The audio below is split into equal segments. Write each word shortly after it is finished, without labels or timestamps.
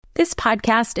This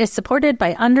podcast is supported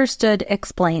by Understood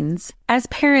Explains. As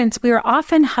parents, we are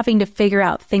often having to figure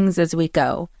out things as we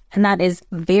go, and that is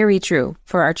very true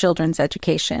for our children's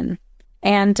education.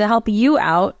 And to help you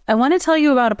out, I want to tell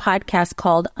you about a podcast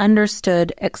called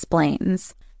Understood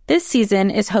Explains. This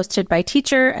season is hosted by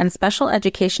teacher and special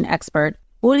education expert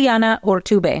Juliana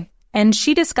Urtube, and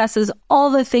she discusses all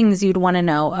the things you'd want to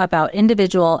know about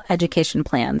individual education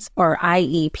plans, or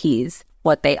IEPs,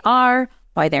 what they are,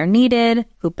 why they're needed,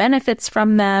 who benefits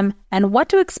from them, and what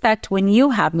to expect when you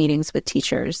have meetings with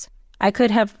teachers. I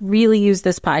could have really used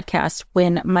this podcast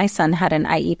when my son had an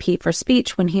IEP for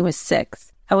speech when he was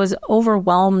 6. I was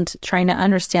overwhelmed trying to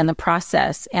understand the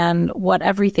process and what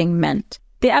everything meant.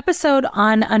 The episode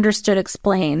on Understood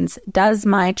Explains, Does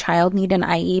My Child Need an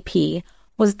IEP?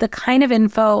 Was the kind of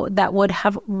info that would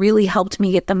have really helped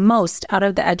me get the most out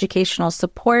of the educational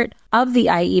support of the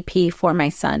IEP for my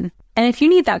son. And if you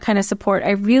need that kind of support,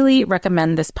 I really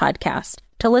recommend this podcast.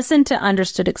 To listen to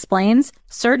Understood Explains,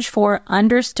 search for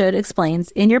Understood Explains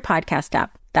in your podcast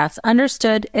app. That's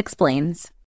Understood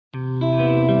Explains.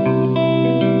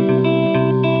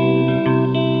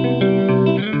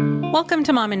 Welcome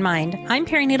to Mom in Mind. I'm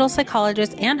perinatal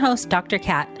psychologist and host Dr.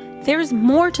 Kat. There's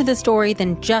more to the story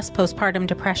than just postpartum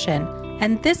depression,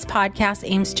 and this podcast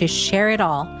aims to share it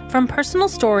all, from personal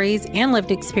stories and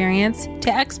lived experience to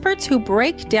experts who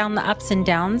break down the ups and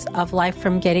downs of life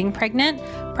from getting pregnant,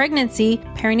 pregnancy,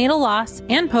 perinatal loss,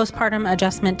 and postpartum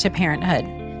adjustment to parenthood.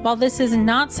 While this is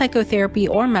not psychotherapy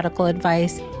or medical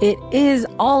advice, it is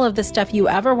all of the stuff you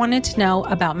ever wanted to know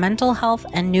about mental health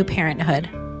and new parenthood.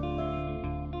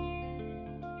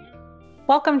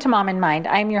 Welcome to Mom in Mind.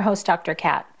 I'm your host, Dr.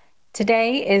 Kat.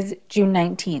 Today is June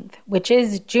 19th, which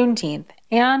is Juneteenth,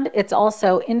 and it's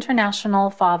also International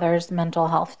Father's Mental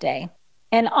Health Day.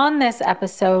 And on this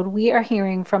episode, we are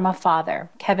hearing from a father,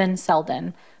 Kevin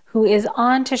Seldon, who is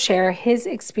on to share his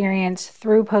experience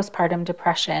through postpartum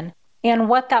depression and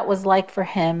what that was like for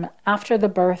him after the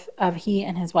birth of he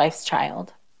and his wife's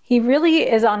child. He really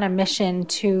is on a mission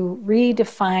to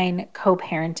redefine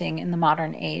co-parenting in the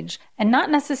modern age, and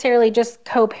not necessarily just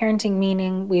co-parenting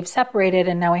meaning we've separated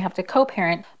and now we have to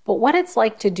co-parent, but what it's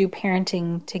like to do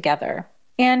parenting together.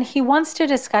 And he wants to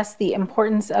discuss the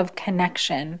importance of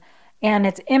connection and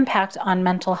its impact on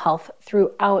mental health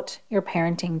throughout your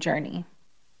parenting journey.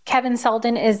 Kevin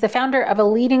Seldon is the founder of a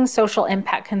leading social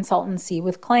impact consultancy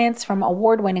with clients from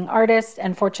award-winning artists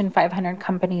and Fortune 500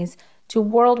 companies to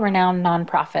world-renowned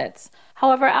nonprofits.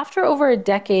 However, after over a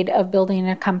decade of building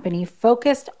a company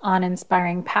focused on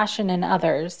inspiring passion in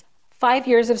others, 5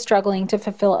 years of struggling to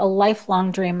fulfill a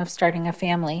lifelong dream of starting a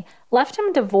family left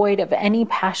him devoid of any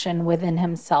passion within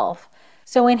himself.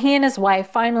 So when he and his wife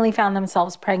finally found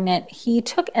themselves pregnant, he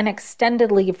took an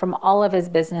extended leave from all of his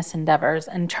business endeavors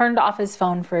and turned off his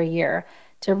phone for a year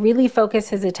to really focus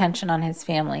his attention on his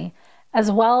family, as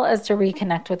well as to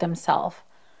reconnect with himself.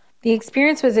 The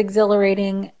experience was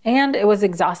exhilarating, and it was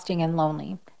exhausting and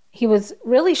lonely. He was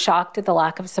really shocked at the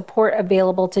lack of support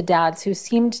available to dads who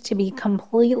seemed to be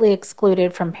completely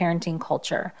excluded from parenting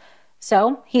culture.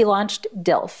 So he launched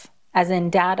DILF, as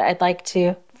in Dad, I'd Like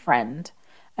to Friend,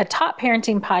 a top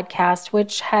parenting podcast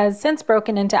which has since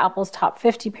broken into Apple's top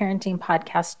 50 parenting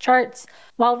podcast charts,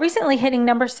 while recently hitting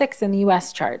number 6 in the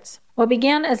US charts. What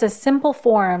began as a simple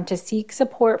forum to seek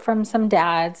support from some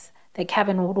dads that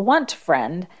Kevin would want to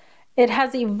friend, it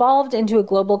has evolved into a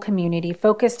global community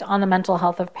focused on the mental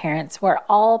health of parents, where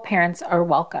all parents are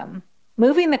welcome,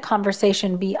 moving the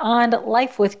conversation beyond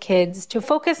life with kids to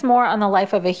focus more on the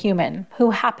life of a human who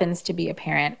happens to be a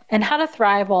parent and how to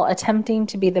thrive while attempting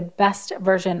to be the best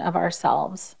version of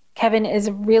ourselves. Kevin is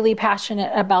really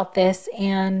passionate about this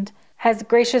and has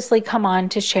graciously come on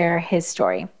to share his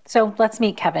story. So let's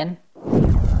meet Kevin.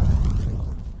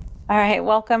 All right,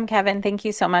 welcome, Kevin. Thank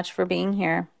you so much for being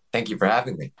here. Thank you for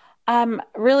having me. I'm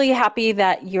really happy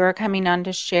that you're coming on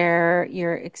to share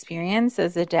your experience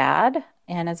as a dad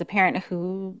and as a parent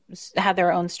who had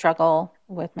their own struggle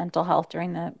with mental health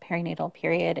during the perinatal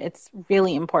period. It's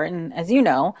really important, as you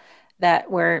know,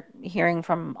 that we're hearing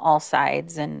from all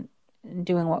sides and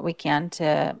doing what we can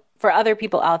for other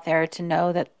people out there to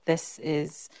know that this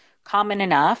is common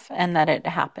enough and that it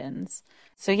happens.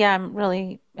 So yeah, I'm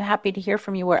really happy to hear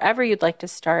from you wherever you'd like to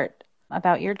start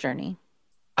about your journey.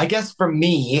 I guess for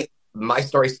me, my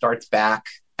story starts back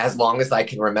as long as I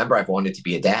can remember. I've wanted to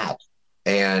be a dad.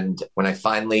 And when I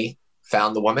finally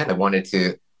found the woman I wanted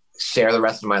to share the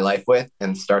rest of my life with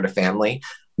and start a family,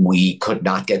 we could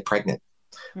not get pregnant.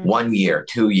 1 year,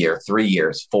 2 years, 3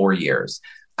 years, 4 years.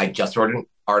 I just wrote an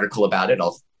article about it.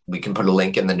 We can put a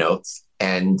link in the notes.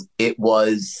 And it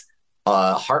was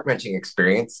a heart-wrenching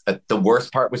experience. The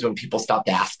worst part was when people stopped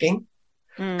asking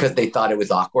because Mm. they thought it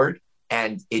was awkward.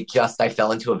 And I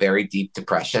fell into a very deep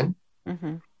depression.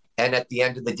 Mm-hmm. And at the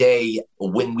end of the day,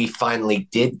 when we finally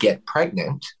did get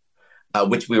pregnant,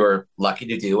 which we were lucky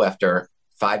to do after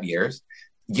 5 years,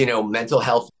 mental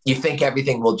health, you think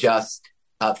everything will just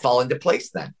fall into place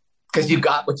then because you Mm-hmm.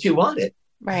 got what you wanted.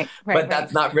 Right, right, But right,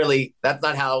 that's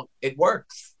not how it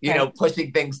works. right.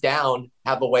 Pushing things down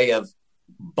have a way of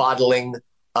bottling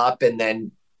up and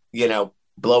then,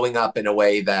 blowing up in a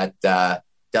way that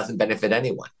doesn't benefit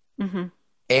anyone. Mm-hmm.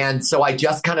 And so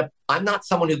I'm not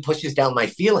someone who pushes down my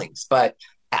feelings, but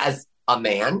as a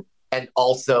man and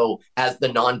also as the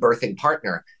non-birthing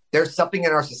partner, there's something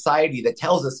in our society that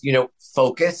tells us,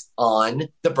 focus on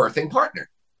the birthing partner.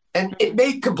 And it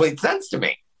made complete sense to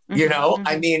me. Mm-hmm.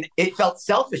 I Mm-hmm. mean, it felt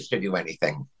selfish to do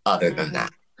anything other than Mm-hmm.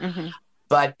 that. Mm-hmm.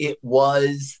 But it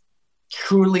was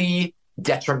truly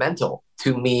detrimental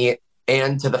to me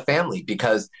and to the family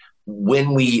because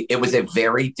it was a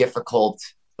very difficult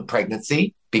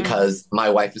pregnancy because my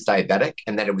wife was diabetic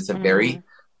and then it was a Mm-hmm. very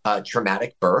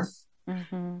traumatic birth.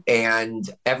 Mm-hmm. And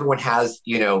everyone has,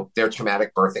 their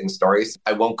traumatic birthing stories.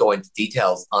 I won't go into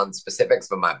details on specifics,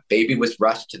 but my baby was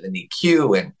rushed to the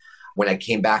NICU. And when I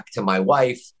came back to my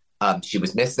wife, she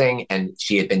was missing and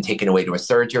she had been taken away to a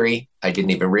surgery. I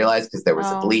didn't even realize because there was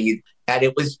a Oh, bleed. And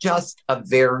it was just a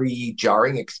very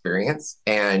jarring experience.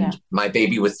 yeah. And my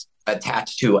baby was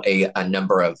attached to a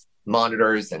number of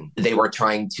monitors, and they were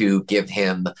trying to give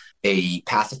him a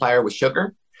pacifier with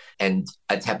sugar and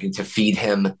attempting to feed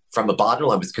him from a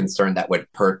bottle. I was concerned that would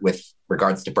hurt with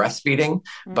regards to breastfeeding,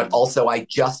 but Mm-hmm. also I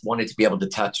just wanted to be able to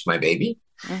touch my baby.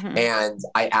 Mm-hmm. And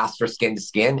I asked for skin to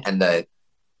skin, and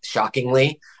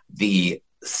shockingly, the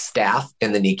staff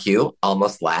in the NICU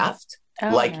almost laughed. Oh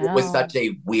Like it was no. such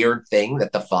a weird thing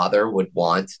that the father would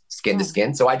want skin to Mm.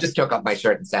 skin. So I just took off my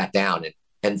shirt and sat down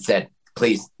and said,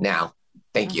 please, now,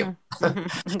 thank you. Mm-hmm.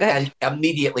 Mm-hmm. Good. And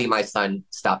immediately my son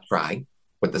stopped crying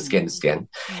with the skin to Mm-hmm.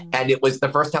 skin. And it was the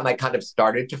first time I kind of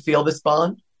started to feel this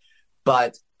bond.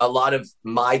 But a lot of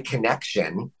my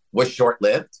connection was short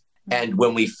lived. And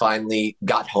when we finally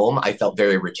got home, I felt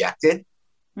very rejected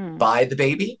Mm-hmm. by the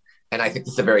baby. And I think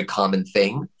this is a very common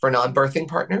thing for non birthing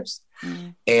partners. Mm-hmm.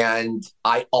 And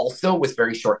I also was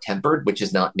very short tempered, which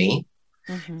is not me.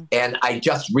 Mm-hmm. And I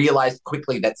just realized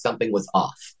quickly that something was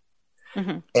off. Mm-hmm.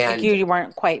 Like And you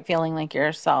weren't quite feeling like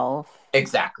yourself.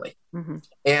 exactly. Mm-hmm.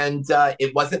 And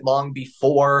it wasn't long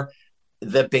before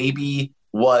the baby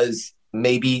was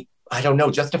maybe, I don't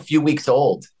know, just a few weeks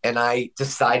old. And I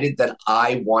decided that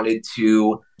I wanted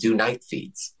to do night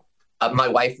feeds. My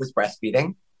wife was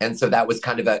breastfeeding. And so that was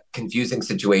kind of a confusing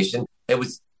situation. It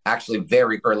was actually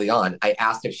very early on. I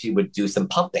asked if she would do some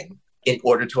pumping in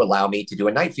order to allow me to do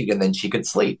a night feed and then she could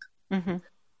sleep. Mm-hmm.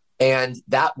 And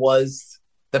that was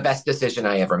the best decision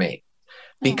I ever made Oh.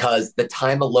 because the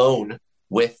time alone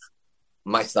with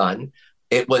my son,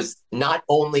 it was not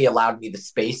only allowed me the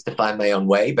space to find my own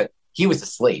way, but he was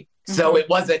asleep. So it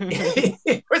wasn't, Mm-hmm.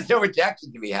 there was no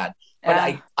rejection to be had.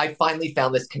 But I finally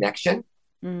found this connection.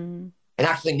 Mm-hmm. And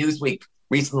actually, Newsweek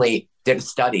recently did a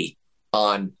study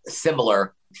on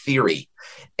similar theory.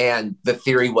 And the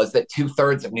theory was that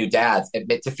 2/3 of new dads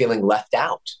admit to feeling left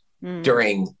out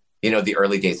during, the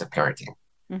early days of parenting.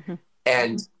 Mm-hmm.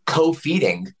 And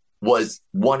co-feeding was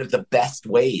one of the best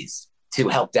ways to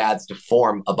help dads to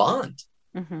form a bond.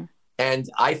 Mm-hmm. And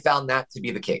I found that to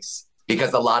be the case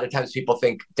because a lot of times people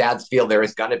think dads feel there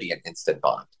is going to be an instant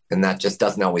bond, and that just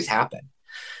doesn't always happen.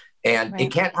 And Right.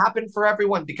 it can't happen for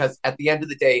everyone because at the end of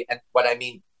the day, and what I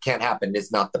mean can't happen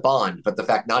is not the bond, but the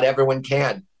fact not everyone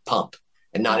can pump.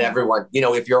 And not everyone,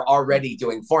 if you're already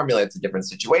doing formula, it's a different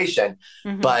situation.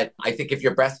 Mm-hmm. But I think if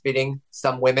you're breastfeeding,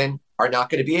 some women are not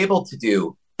going to be able to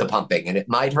do the pumping and it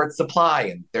might hurt supply.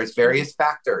 And there's various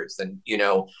factors. And,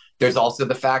 there's also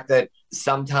the fact that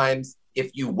sometimes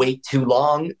if you wait too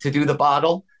long to do the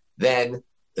bottle, then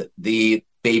the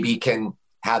baby can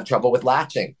have trouble with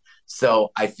latching.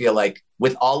 So I feel like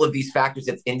with all of these factors,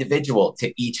 it's individual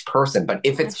to each person. But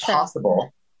if it's Sure.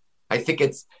 possible, I think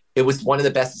it was one of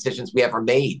the best decisions we ever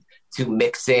made to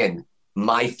mix in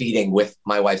my feeding with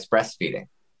my wife's breastfeeding.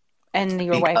 And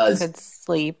your wife could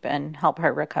sleep and help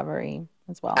her recovery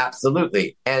as well.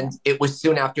 Absolutely. And it was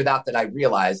soon after that I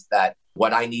realized that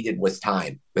what I needed was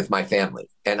time with my family.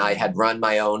 And I had run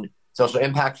my own social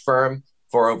impact firm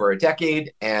for over a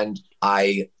decade. And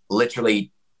I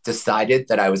literally decided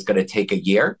that I was going to take a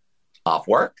year off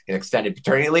work and extended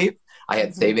paternity leave. I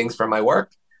had savings from my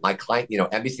work. My client,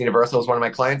 NBC Universal was one of my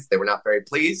clients. They were not very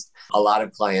pleased. A lot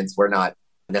of clients were not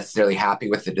necessarily happy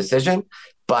with the decision,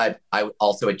 but I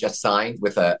also had just signed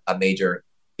with a major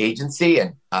agency,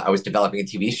 and I was developing a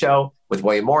TV show with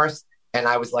William Morris. And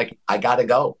I was like, I got to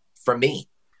go for me.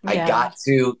 I got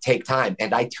to take time.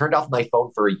 And I turned off my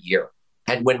phone for a year.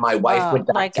 And when my wife went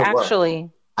back to work,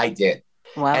 I did.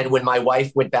 Wow. And when my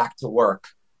wife went back to work,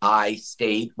 I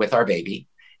stayed with our baby.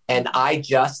 And I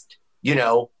just,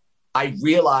 I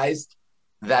realized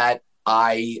that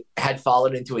I had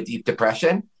fallen into a deep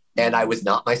depression and I was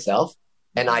not myself.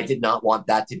 And I did not want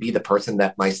that to be the person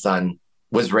that my son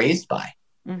was raised by.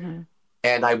 Mm-hmm.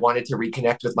 And I wanted to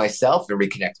reconnect with myself and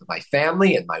reconnect with my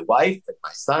family and my wife and my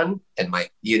son and my,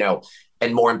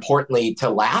 and more importantly, to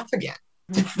laugh again,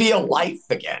 to feel life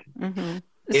again. Mm-hmm.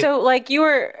 So like you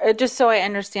were, just so I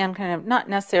understand kind of not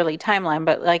necessarily timeline,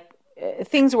 but like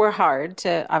things were hard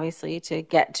to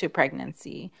get to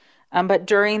pregnancy. But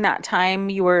during that time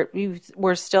you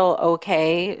were still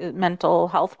okay mental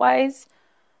health wise?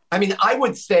 I mean, I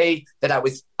would say that I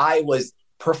was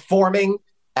performing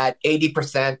at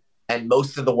 80%. And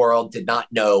most of the world did not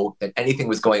know that anything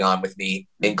was going on with me,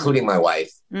 including my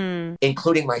wife,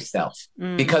 including myself,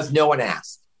 because no one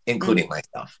asked, including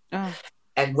myself. Oh.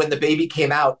 And when the baby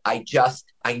came out, I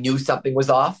knew something was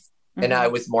off and I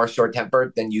was more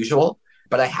short-tempered than usual.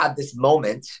 But I had this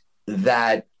moment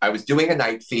that I was doing a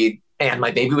night feed and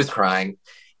my baby was crying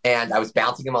and I was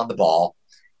bouncing him on the ball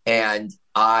and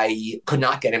I could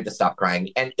not get him to stop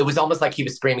crying. And it was almost like he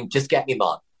was screaming, "Just get me,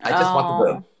 Mom. I just want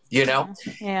the boo."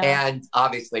 Yeah. And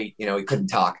obviously, he couldn't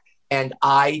talk. And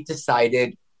I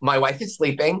decided my wife is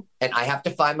sleeping and I have to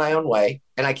find my own way.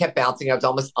 And I kept bouncing. I was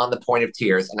almost on the point of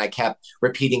tears and I kept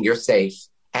repeating, "You're safe."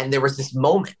 And there was this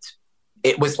moment.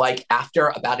 It was like after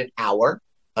about an hour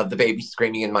of the baby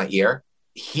screaming in my ear,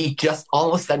 he just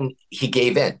all of a sudden he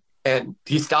gave in and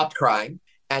he stopped crying.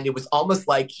 And it was almost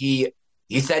like he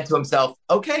said to himself,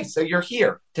 "Okay, so you're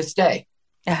here to stay.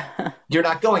 You're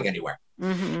not going anywhere."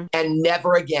 Mm-hmm. And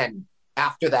never again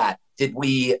after that did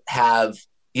we have,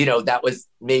 that was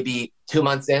maybe 2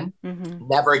 months in. Mm-hmm.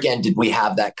 Never again did we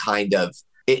have that kind of,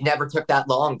 it never took that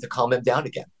long to calm him down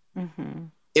again. Mm-hmm.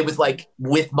 It was like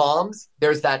with moms,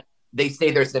 they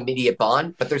say there's an immediate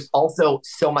bond, but there's also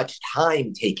so much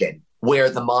time taken where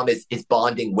the mom is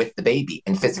bonding with the baby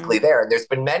and physically there. And there's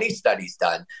been many studies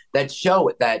done that show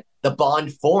that the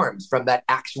bond forms from that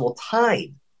actual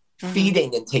time,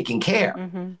 feeding and taking care.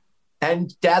 Mm-hmm.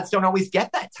 And dads don't always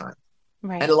get that time.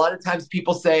 Right. And a lot of times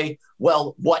people say,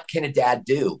 well, what can a dad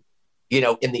do,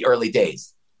 in the early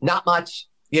days? Not much,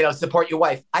 support your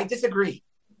wife. I disagree.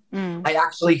 I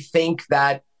actually think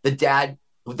that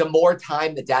the more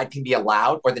time the dad can be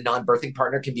allowed or the non-birthing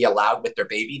partner can be allowed with their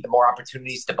baby, the more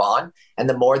opportunities to bond and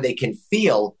the more they can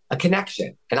feel a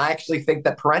connection. And I actually think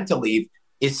that parental leave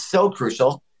is so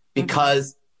crucial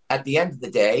because at the end of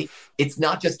the day, it's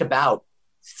not just about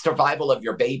survival of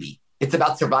your baby. It's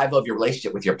about survival of your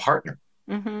relationship with your partner.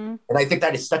 Mm-hmm. And I think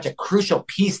that is such a crucial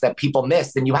piece that people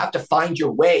miss. And you have to find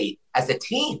your way as a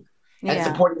team and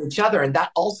supporting each other. And that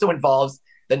also involves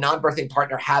the non-birthing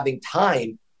partner having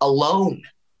time alone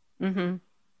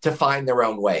to find their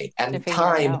own way and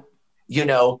time,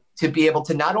 to be able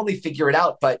to not only figure it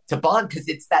out, but to bond because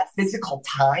it's that physical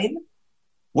time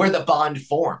where the bond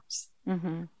forms.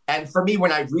 Mm-hmm. And for me,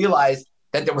 when I realized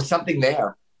that there was something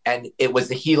there, and it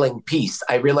was a healing piece,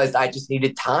 I realized I just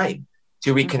needed time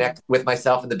to reconnect with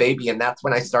myself and the baby. And that's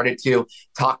when I started to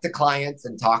talk to clients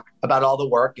and talk about all the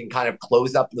work and kind of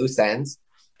close up loose ends.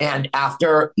 And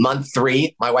after month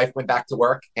 3, my wife went back to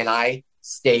work and I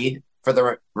stayed for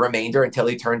the remainder until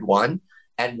he turned 1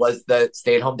 and was the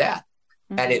stay-at-home dad.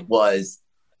 Mm-hmm. And it was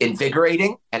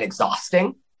invigorating and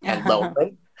exhausting and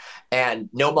lonely. And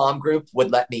no mom group would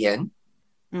let me in.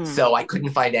 So I couldn't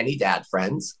find any dad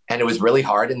friends and it was really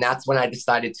hard. And that's when I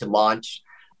decided to launch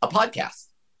a podcast.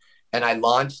 And I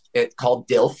launched it called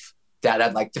DILF, Dad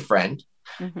I'd Like to Friend.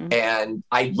 Mm-hmm. And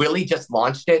I really just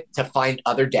launched it to find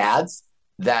other dads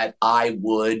that I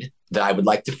would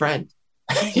like to friend,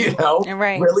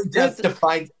 right. Really just to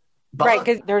find bond. Right.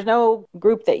 Because there's no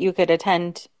group that you could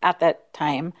attend at that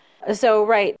time. So,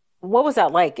 right. What was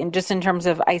that like? And just in terms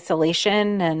of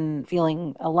isolation and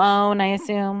feeling alone, I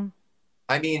assume?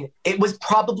 I mean, it was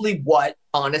probably what,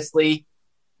 honestly,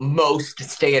 most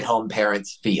stay-at-home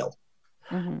parents feel.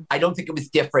 Mm-hmm. I don't think it was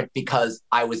different because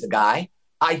I was a guy.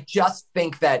 I just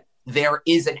think that there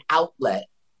is an outlet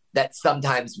that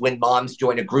sometimes when moms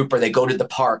join a group or they go to the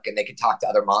park and they can talk to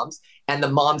other moms, and the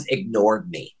moms ignored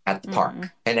me at the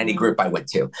park and any group I went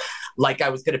to, like I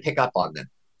was going to pick up on them.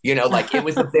 Like it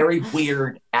was a very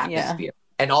weird atmosphere.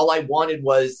 And all I wanted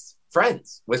was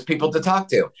friends, was people to talk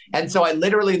to. And so I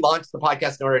literally launched the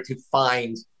podcast in order to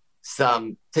find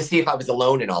to see if I was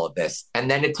alone in all of this. And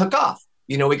then it took off.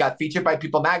 We got featured by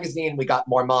People Magazine. We got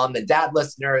more mom than dad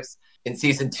listeners. In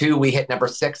season 2, we hit number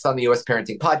 6 on the US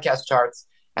parenting podcast charts.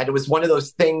 And it was one of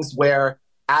those things where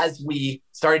as we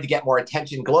started to get more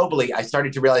attention globally, I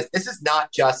started to realize this is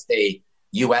not just a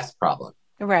US problem.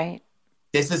 Right.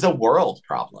 This is a world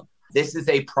problem. This is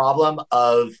a problem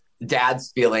of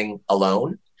dads feeling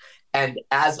alone. And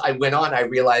as I went on, I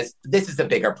realized this is a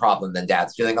bigger problem than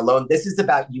dads feeling alone. This is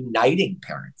about uniting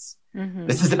parents. Mm-hmm.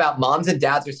 This is about moms and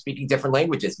dads are speaking different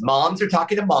languages. Moms are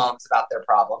talking to moms about their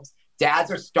problems. Dads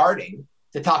are starting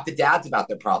to talk to dads about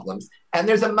their problems. And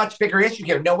there's a much bigger issue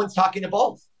here. No one's talking to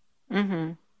both.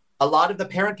 Mm-hmm. A lot of the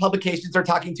parent publications are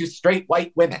talking to straight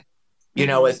white women,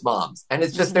 as moms. And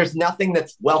it's just, there's nothing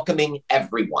that's welcoming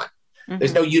everyone.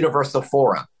 There's no universal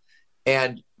forum.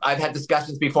 And I've had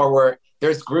discussions before where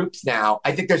there's groups now.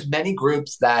 I think there's many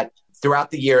groups that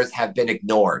throughout the years have been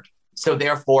ignored. So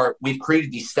therefore, we've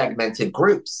created these segmented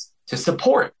groups to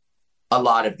support a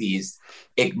lot of these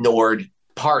ignored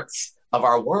parts of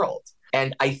our world.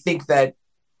 And I think that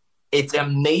it's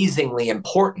amazingly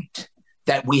important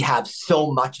that we have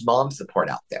so much mom support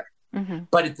out there. Mm-hmm.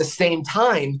 But at the same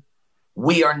time,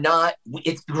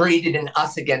 it's created an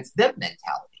us against them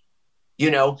mentality.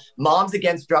 Moms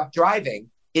against drunk driving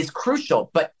is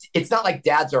crucial, but it's not like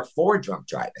dads are for drunk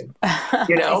driving.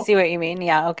 I see what you mean.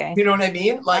 Yeah. Okay. You know what I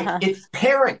mean? Like it's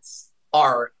parents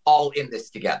are all in this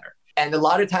together. And a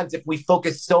lot of times if we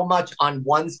focus so much on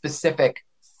one specific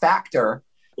factor,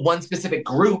 one specific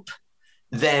group,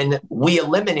 then we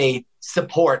eliminate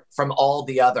support from all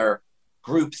the other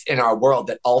groups in our world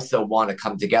that also want to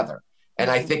come together.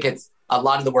 And I think it's a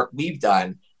lot of the work we've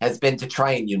done has been to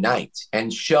try and unite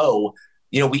and show,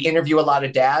 we interview a lot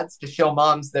of dads to show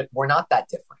moms that we're not that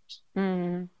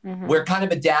different. Mm-hmm. We're kind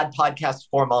of a dad podcast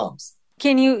for moms.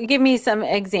 Can you give me some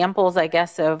examples, I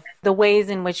guess, of the ways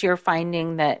in which you're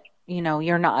finding that,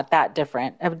 you're not that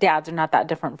different, dads are not that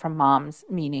different from moms,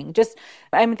 meaning just,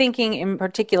 I'm thinking in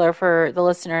particular for the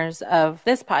listeners of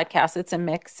this podcast, it's a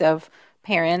mix of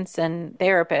parents and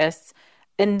therapists.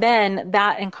 And then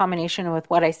that in combination with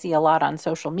what I see a lot on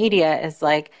social media is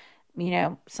like,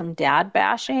 some dad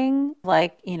bashing,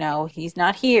 like, he's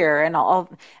not here and all.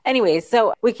 Anyways,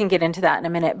 so we can get into that in a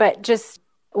minute, but just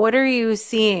what are you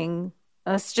seeing?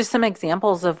 It's just some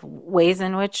examples of ways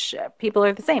in which people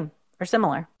are the same or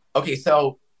similar. Okay.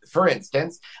 So for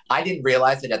instance, I didn't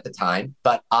realize it at the time,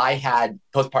 but I had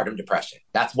postpartum depression.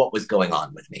 That's what was going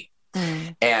on with me.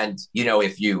 Mm. And,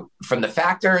 from the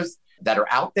factors that are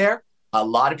out there, a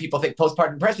lot of people think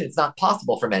postpartum depression, it's not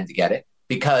possible for men to get it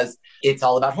because it's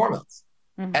all about hormones.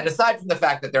 Mm-hmm. And aside from the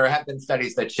fact that there have been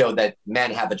studies that show that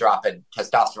men have a drop in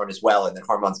testosterone as well, and that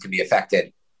hormones can be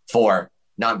affected for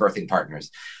non-birthing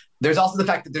partners, there's also the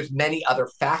fact that there's many other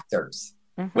factors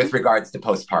with regards to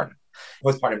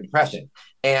postpartum depression.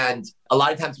 And a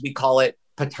lot of times we call it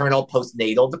paternal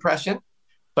postnatal depression,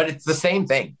 but it's the same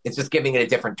thing. It's just giving it a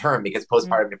different term because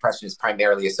postpartum depression is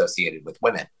primarily associated with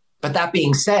women. But that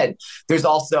being said, there's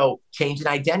also change in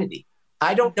identity.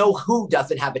 I don't know who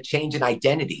doesn't have a change in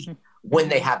identity when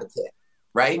they have a kid,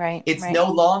 right? It's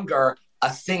no longer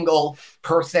a single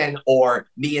person or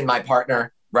me and my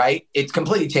partner, right? It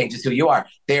completely changes who you are.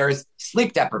 There's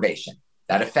sleep deprivation.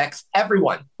 That affects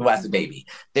everyone who has a baby.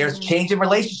 There's change in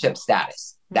relationship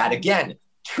status. That again,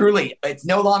 truly, it's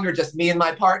no longer just me and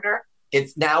my partner.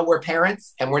 It's now we're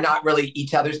parents and we're not really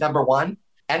each other's number one.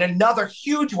 And another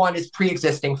huge one is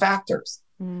pre-existing factors.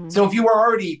 So if you were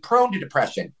already prone to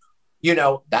depression,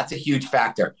 that's a huge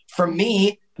factor. For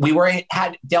me, we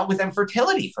had dealt with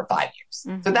infertility for 5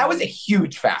 years. So that was a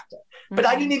huge factor. But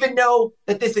I didn't even know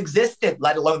that this existed,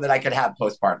 let alone that I could have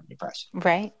postpartum depression.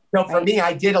 Right. So for me,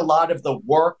 I did a lot of the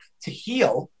work to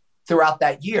heal throughout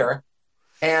that year.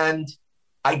 And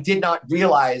I did not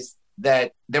realize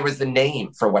that there was a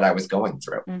name for what I was going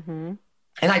through. Mm-hmm.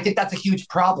 And I think that's a huge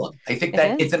problem. I think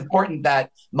that it's important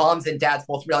that moms and dads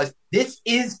both realize this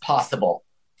is possible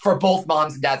for both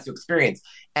moms and dads to experience.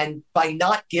 And by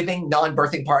not giving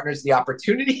non-birthing partners the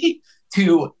opportunity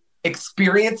to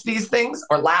experience these things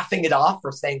or laughing it off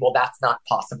or saying, well, that's not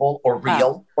possible or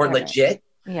real or legit.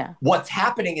 Yeah. What's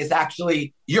happening is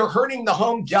actually you're hurting the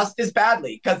home just as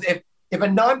badly. Because if a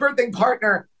non-birthing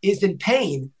partner is in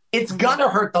pain, it's gonna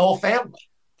hurt the whole family.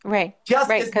 Right.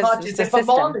 Just as much as if a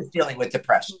mom is dealing with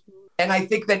depression. And I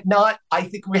think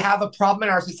we have a problem in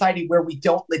our society where we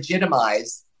don't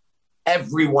legitimize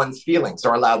everyone's feelings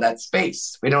or allow that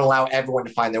space. We don't allow everyone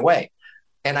to find their way.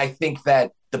 And I think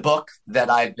that the book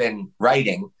that I've been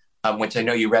writing, which I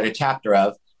know you read a chapter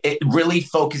of, it really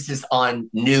focuses on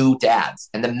new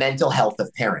dads and the mental health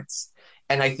of parents.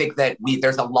 And I think that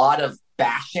there's a lot of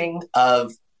bashing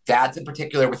of dads in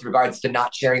particular, with regards to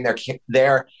not sharing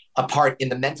their part in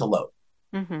the mental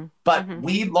load. But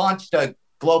we launched a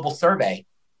global survey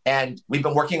and we've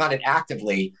been working on it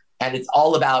actively. And it's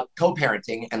all about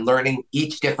co-parenting and learning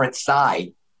each different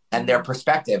side and their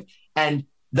perspective. And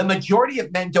the majority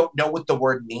of men don't know what the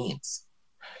word means.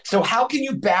 So how can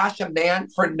you bash a man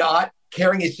for not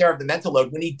carrying his share of the mental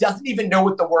load when he doesn't even know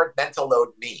what the word mental load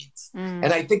means?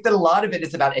 And I think that a lot of it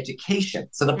is about education.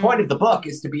 So the point of the book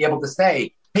is to be able to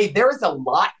say, hey, there is a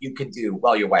lot you can do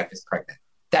while your wife is pregnant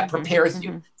that prepares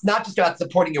you. It's not just about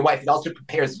supporting your wife. It also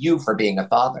prepares you for being a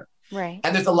father. Right.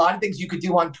 And there's a lot of things you could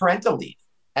do on parental leave.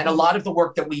 And a lot of the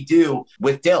work that we do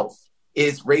with DILF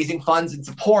is raising funds and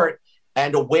support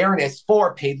and awareness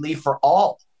for paid leave for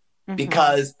all.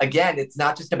 Because again, it's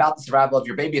not just about the survival of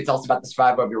your baby. It's also about the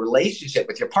survival of your relationship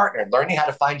with your partner and learning how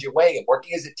to find your way and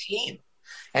working as a team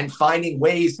and finding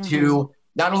ways to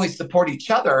not only support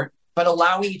each other, but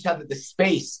allowing each other the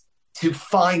space to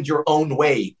find your own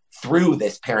way through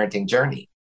this parenting journey.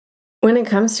 When it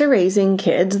comes to raising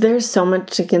kids, there's so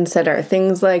much to consider.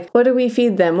 Things like, what do we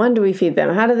feed them? When do we feed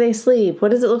them? How do they sleep?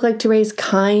 What does it look like to raise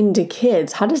kind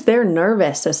kids? How does their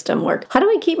nervous system work? How do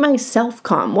I keep myself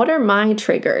calm? What are my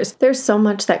triggers? There's so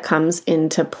much that comes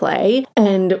into play.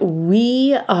 And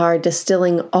we are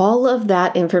distilling all of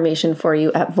that information for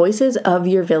you at Voices of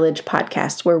Your Village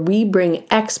podcast, where we bring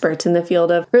experts in the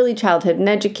field of early childhood and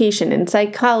education and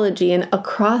psychology and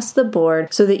across the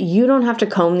board so that you don't have to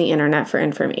comb the internet for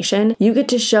information. You get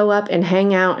to show up and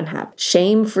hang out and have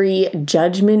shame-free,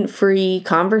 judgment-free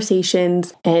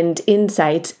conversations and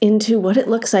insights into what it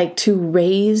looks like to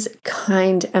raise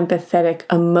kind, empathetic,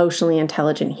 emotionally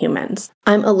intelligent humans.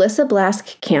 I'm Alyssa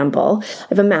Blask Campbell. I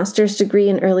have a master's degree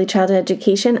in early childhood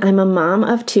education. I'm a mom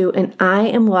of 2, and I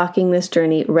am walking this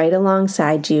journey right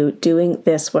alongside you doing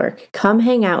this work. Come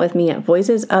hang out with me at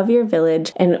Voices of Your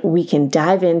Village, and we can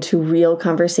dive into real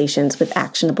conversations with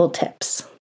actionable tips.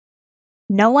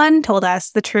 No one told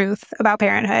us the truth about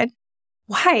parenthood.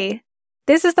 Why?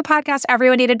 This is the podcast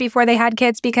everyone needed before they had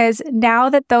kids, because now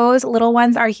that those little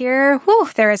ones are here,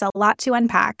 there is a lot to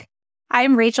unpack.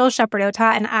 I'm Rachel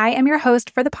Shepardota, and I am your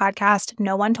host for the podcast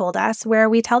No One Told Us, where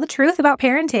we tell the truth about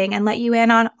parenting and let you in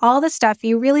on all the stuff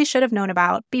you really should have known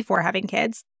about before having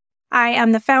kids. I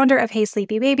am the founder of Hey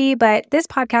Sleepy Baby, but this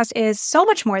podcast is so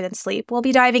much more than sleep. We'll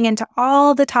be diving into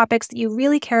all the topics that you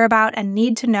really care about and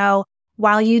need to know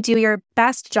while you do your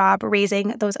best job raising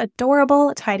those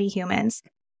adorable, tiny humans.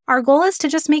 Our goal is to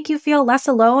just make you feel less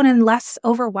alone and less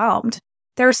overwhelmed.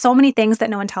 There are so many things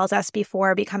that no one tells us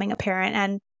before becoming a parent,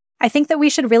 and I think that we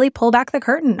should really pull back the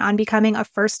curtain on becoming a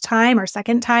first-time or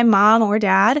second-time mom or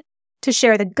dad to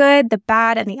share the good, the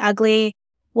bad, and the ugly.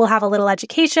 We'll have a little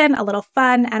education, a little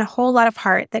fun, and a whole lot of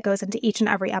heart that goes into each and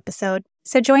every episode.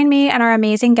 So join me and our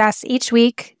amazing guests each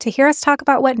week to hear us talk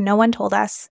about what no one told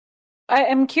us.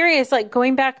 I'm curious, like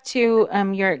going back to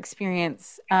your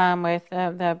experience with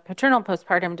the paternal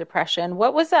postpartum depression,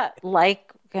 what was that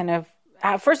like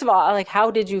first of all, like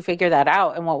how did you figure that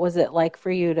out? And what was it like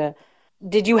for you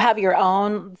did you have your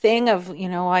own thing of,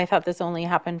 I thought this only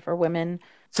happened for women.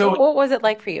 So what was it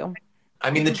like for you?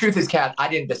 I mean, the truth is, Kat, I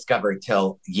didn't discover it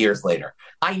till years later.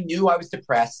 I knew I was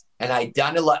depressed and I'd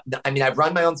done a lot. I mean, I've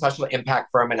run my own social impact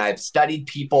firm and I've studied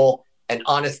people and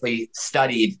honestly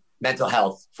studied mental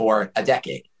health for a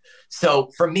decade. So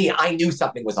for me, I knew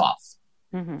something was off.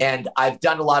 And I've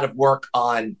done a lot of work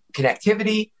on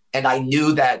connectivity. And I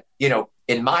knew that,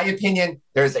 in my opinion,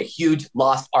 there's a huge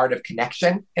lost art of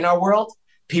connection in our world.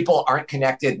 People aren't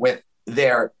connected with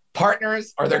their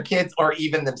partners or their kids or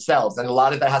even themselves. And a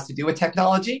lot of that has to do with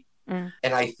technology. And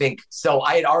I think, so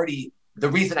the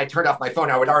reason I turned off my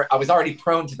phone, I was already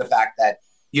prone to the fact that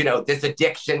this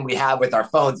addiction we have with our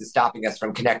phones is stopping us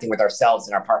from connecting with ourselves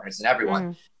and our partners and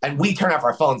everyone. And we turn off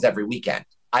our phones every weekend.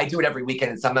 I do it every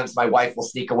weekend. And sometimes my wife will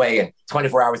sneak away and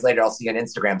 24 hours later, I'll see an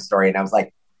Instagram story. And I was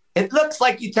like, it looks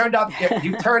like you turned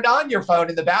on your phone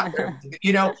in the bathroom.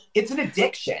 It's an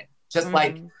addiction, just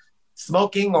like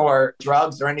smoking or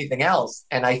drugs or anything else.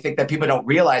 And I think that people don't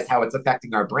realize how it's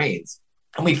affecting our brains.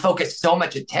 And we focus so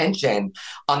much attention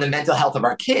on the mental health of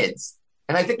our kids.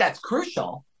 And I think that's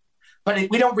crucial. But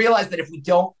we don't realize that if we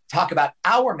don't talk about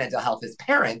our mental health as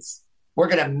parents, we're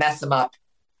going to mess them up.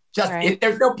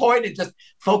 There's no point in just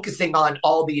focusing on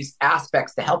all these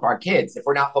aspects to help our kids if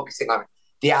we're not focusing on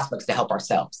the aspects to help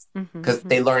ourselves, because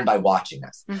they learn by watching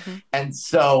us. And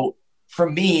so for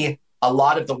me, a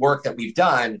lot of the work that we've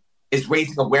done is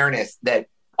raising awareness that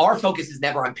our focus is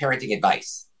never on parenting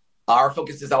advice. Our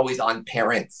focus is always on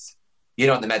parents,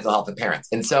 and the mental health of parents.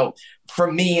 And so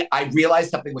for me, I realized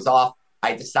something was off.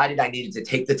 I decided I needed to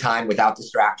take the time without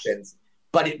distractions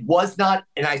but it was not.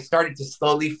 And I started to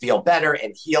slowly feel better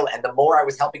and heal. And the more I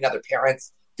was helping other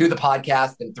parents through the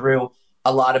podcast and through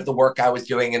a lot of the work I was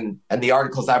doing and the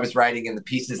articles I was writing and the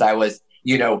pieces I was,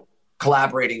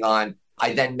 collaborating on,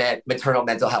 I then met Maternal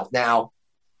Mental Health Now.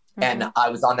 And I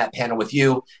was on that panel with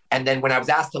you. And then when I was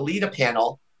asked to lead a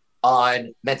panel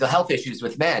on mental health issues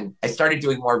with men, I started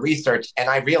doing more research and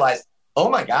I realized, oh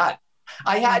my God,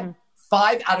 I had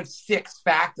 5 out of 6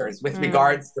 factors with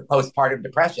regards to postpartum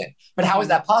depression. But how is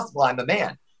that possible? I'm a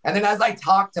man. And then as I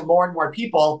talked to more and more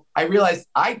people, I realized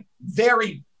I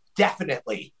very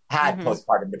definitely had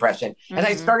postpartum depression. And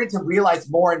I started to realize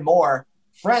more and more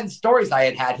friends' stories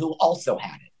I had who also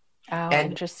had it. Oh,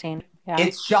 and interesting. Yeah.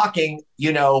 It's shocking,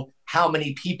 how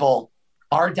many people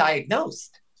are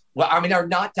diagnosed. Well, are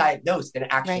not diagnosed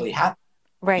and actually have,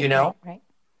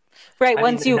 Right.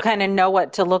 Once you kind of know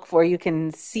what to look for, you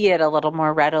can see it a little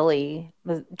more readily,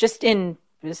 just in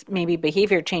maybe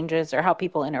behavior changes or how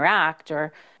people interact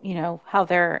or, how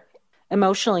they're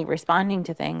emotionally responding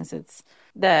to things.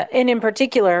 And in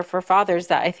particular for fathers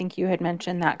that I think you had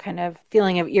mentioned, that kind of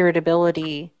feeling of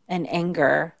irritability and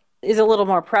anger is a little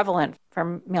more prevalent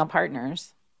for male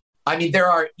partners. There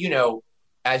are,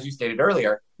 as you stated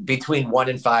earlier, between 1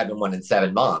 in 5 and 1 in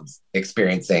 7 moms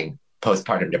experiencing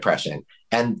postpartum depression.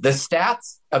 And the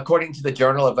stats, according to the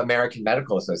Journal of American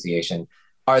Medical Association,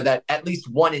 are that at least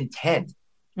 1 in 10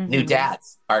 new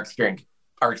dads are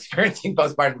experiencing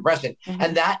postpartum depression.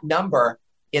 And that number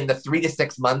in the 3 to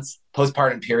 6 months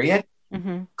postpartum period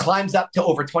climbs up to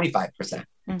over 25%.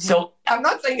 So I'm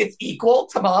not saying it's equal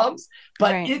to moms,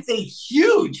 but it's a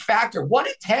huge factor. 1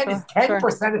 in 10 is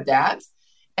 10% of dads.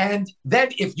 And then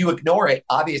if you ignore it,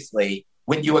 obviously,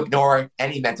 when you ignore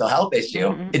any mental health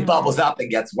issue, it bubbles up and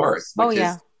gets worse, which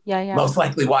is most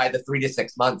likely why the 3 to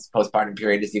 6 months postpartum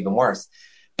period is even worse.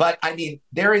 But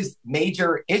there is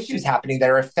major issues happening that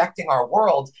are affecting our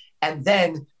world. And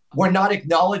then we're not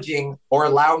acknowledging or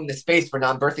allowing the space for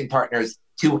non-birthing partners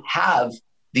to have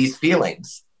these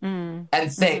feelings.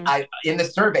 And say, in the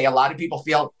survey, a lot of people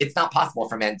feel it's not possible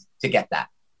for men to get that.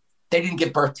 They didn't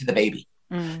give birth to the baby.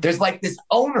 There's like this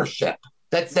ownership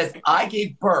that says, I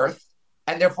gave birth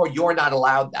and therefore you're not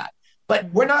allowed that.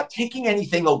 But we're not taking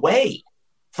anything away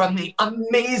from the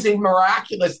amazing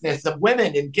miraculousness of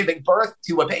women in giving birth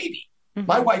to a baby.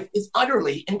 My wife is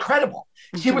utterly incredible.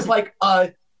 She was like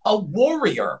a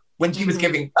warrior when she was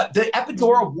giving the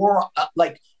epidural wore,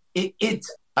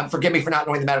 forgive me for not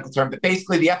knowing the medical term, but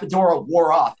basically the epidural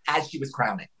wore off as she was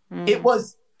crowning. It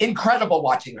was incredible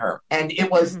watching her. And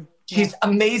she's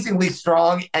amazingly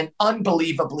strong and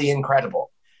unbelievably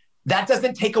incredible. That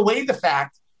doesn't take away the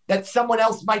fact that someone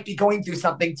else might be going through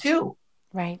something too.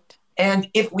 Right. And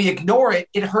if we ignore it,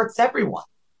 it hurts everyone.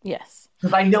 Yes.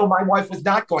 Because I know my wife was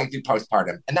not going through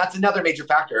postpartum. And that's another major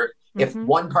factor. If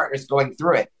one partner is going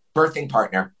through it, birthing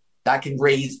partner, that can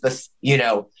raise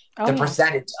the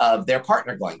percentage of their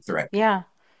partner going through it. Yeah.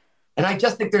 And I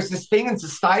just think there's this thing in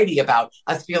society about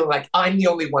us feeling like I'm the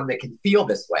only one that can feel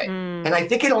this way. And I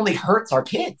think it only hurts our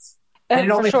kids. And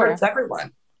it only hurts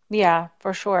everyone. Yeah,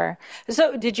 for sure.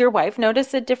 So did your wife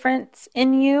notice a difference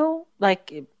in you?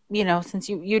 Since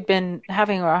you'd been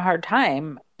having a hard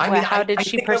time, how did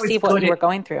she perceive what you were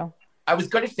going through? I was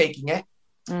good at faking it.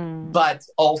 But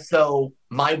also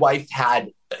my wife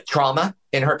had trauma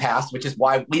in her past, which is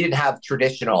why we didn't have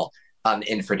traditional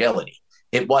infertility.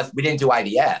 We didn't do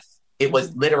IVF. It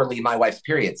was literally my wife's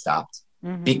period stopped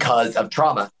because of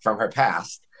trauma from her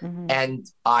past. And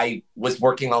I was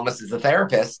working almost as a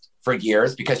therapist for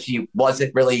years because she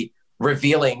wasn't really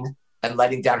revealing and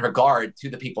letting down her guard to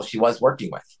the people she was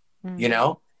working with,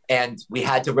 and we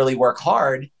had to really work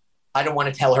hard. I don't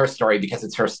want to tell her story because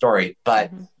it's her story,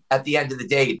 but at the end of the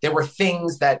day, there were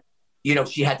things that,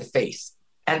 she had to face.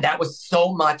 And that was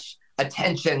so much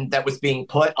attention that was being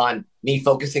put on me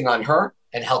focusing on her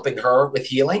and helping her with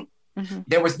healing.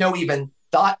 There was no even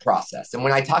thought process. And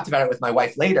when I talked about it with my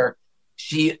wife later,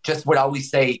 she just would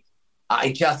always say,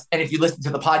 and if you listen to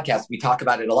the podcast, we talk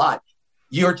about it a lot.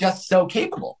 You're just so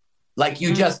capable. Like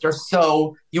you just are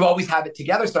you always have it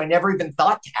together. So I never even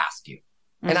thought to ask you.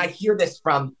 And I hear this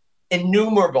from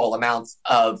innumerable amounts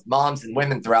of moms and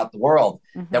women throughout the world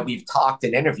that we've talked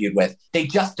and interviewed with. They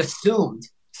just assumed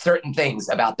certain things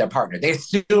about their partner. They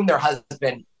assumed their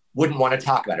husband wouldn't want to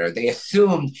talk about it. Or they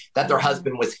assumed that their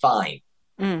husband was fine.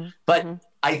 But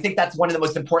I think that's one of the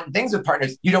most important things with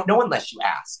partners. You don't know unless you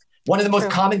ask. One of the most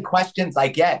common questions I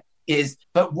get is,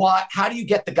 how do you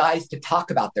get the guys to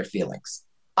talk about their feelings?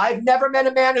 I've never met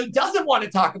a man who doesn't want to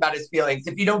talk about his feelings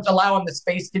if you don't allow him the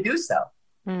space to do so.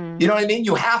 You know what I mean?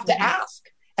 You have to ask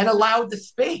and allow the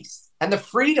space and the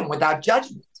freedom without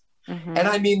judgment. And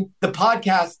I mean, the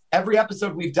podcast, every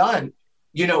episode we've done,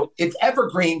 you know, it's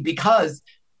evergreen because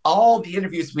all the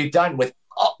interviews we've done with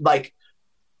like,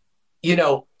 you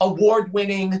know,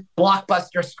 award-winning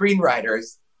blockbuster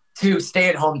screenwriters to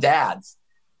stay-at-home dads,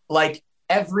 like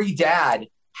every dad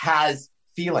has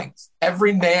feelings.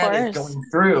 Every man is going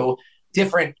through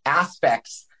different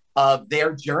aspects of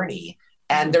their journey.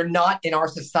 And they're not in our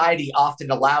society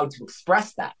often allowed to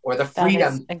express that or the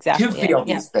freedom to feel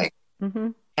these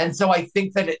things. And so I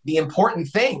think that the important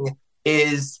thing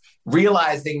is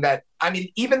realizing that, I mean,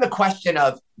 even the question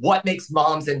of what makes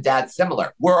moms and dads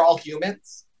similar, we're all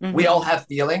humans. We all have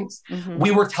feelings.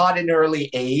 We were taught at an early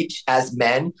age as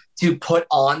men to put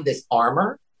on this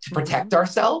armor to protect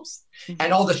ourselves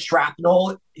and all the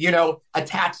shrapnel, you know,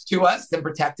 attached to us and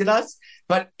protected us.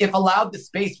 But if allowed the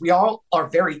space, we all are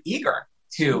very eager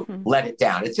to let it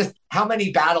down. It's just, how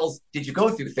many battles did you go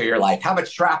through your life? How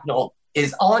much shrapnel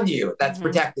is on you that's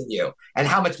protecting you? And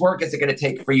how much work is it going to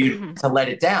take for you to let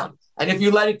it down? And if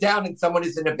you let it down and someone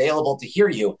isn't available to hear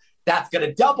you, that's going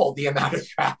to double the amount of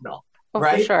shrapnel.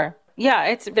 Right? For sure.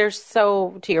 Yeah, there's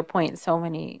so, to your point, so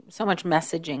much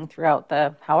messaging throughout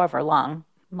the however long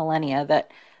millennia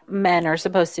that men are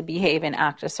supposed to behave and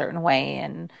act a certain way.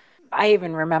 And I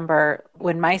even remember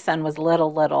when my son was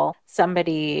little,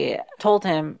 somebody told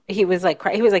him, he was like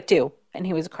 2, and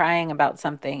he was crying about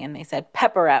something, and they said,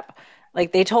 pepper up.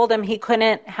 Like, they told him he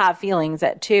couldn't have feelings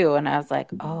at 2. And I was like,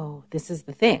 oh, this is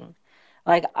the thing.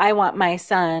 Like, I want my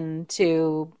son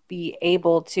to be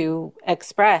able to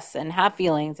express and have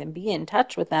feelings and be in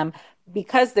touch with them,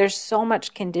 because there's so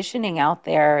much conditioning out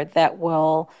there that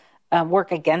will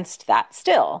work against that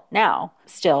still,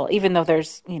 even though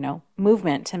there's, you know,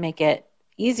 movement to make it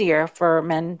easier for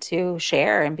men to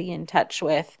share and be in touch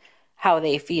with how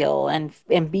they feel and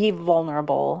be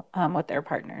vulnerable with their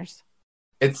partners.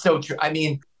 It's so true. I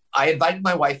mean, I invited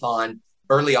my wife on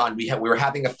early on. We were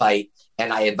having a fight,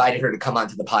 and I invited her to come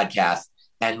onto the podcast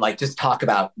and like just talk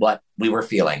about what we were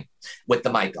feeling with the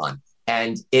mic on.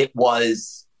 And it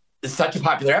was such a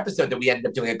popular episode that we ended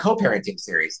up doing a co-parenting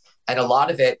series. And a lot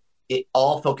of it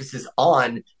all focuses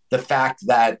on the fact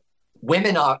that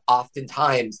women are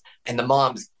oftentimes, and the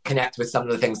moms connect with some of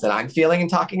the things that I'm feeling and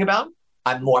talking about.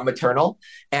 I'm more maternal,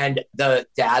 and the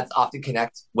dads often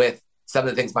connect with some of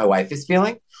the things my wife is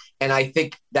feeling. And I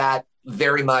think that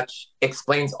very much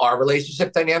explains our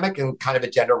relationship dynamic and kind of a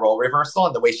gender role reversal,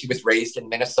 and the way she was raised in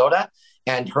Minnesota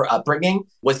and her upbringing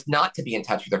was not to be in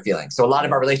touch with her feelings. So a lot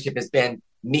of our relationship has been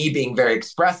me being very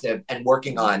expressive and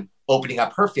working on opening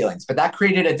up her feelings. But that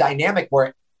created a dynamic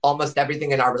where almost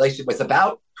everything in our relationship was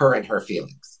about her and her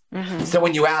feelings. So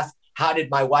when you ask,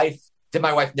 did my wife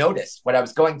notice what I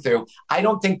was going through? I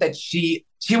don't think that she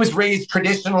was raised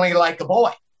traditionally like a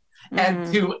boy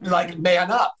and to like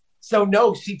man up. So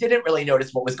no, she didn't really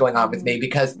notice what was going on with me,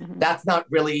 because that's not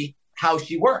really how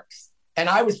she works. And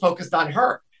I was focused on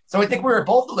her. So I think we were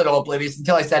both a little oblivious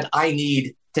until I said, I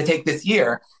need to take this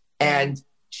year. And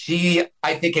she,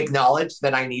 I think, acknowledged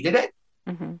that I needed it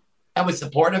and was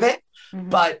supportive of it.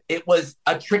 But it was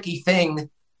a tricky thing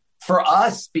for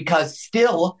us, because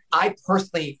still, I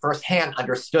personally firsthand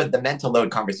understood the mental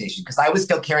load conversation, because I was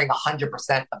still carrying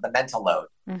 100% of the mental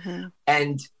load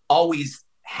and always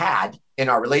had in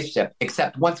our relationship,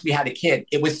 except once we had a kid,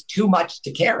 it was too much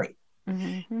to carry.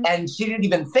 And she didn't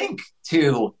even think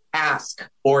to ask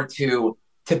or to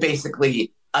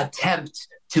basically attempt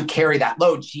to carry that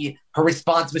load. Her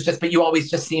response was just, but you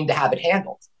always just seem to have it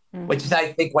handled, which is,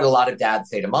 I think, what a lot of dads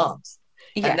say to moms.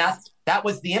 Yes. And that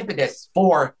was the impetus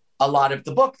for a lot of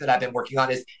the book that I've been working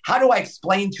on, is how do I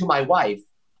explain to my wife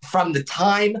from the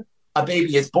time a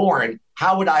baby is born,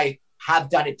 how would I have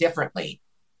done it differently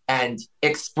and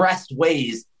expressed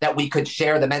ways that we could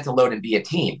share the mental load and be a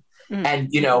team. And,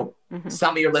 you know,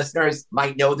 some of your listeners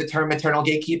might know the term maternal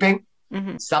gatekeeping.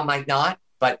 Some might not,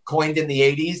 but coined in the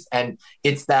 80s. And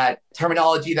it's that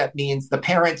terminology that means the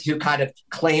parent who kind of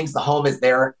claims the home as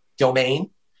their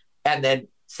domain and then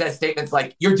says statements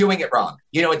like, you're doing it wrong.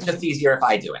 You know, it's just easier if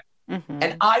I do it.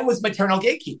 And I was maternal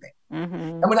gatekeeping.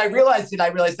 And when I realized it,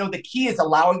 no, the key is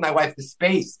allowing my wife the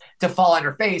space to fall on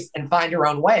her face and find her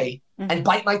own way and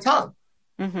bite my tongue,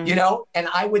 you know? And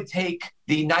I would take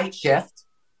the night shift,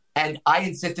 and I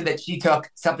insisted that she took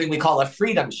something we call a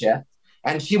freedom shift.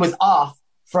 And she was off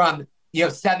from,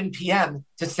 7 p.m.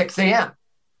 to 6 a.m.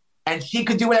 And she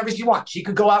could do whatever she wants. She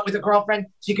could go out with a girlfriend.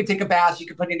 She could take a bath. She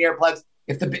could put in earplugs.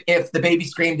 If the baby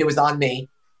screamed, it was on me.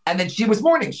 And then she was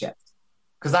morning shift,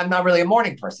 because I'm not really a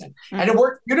morning person. And it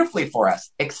worked beautifully for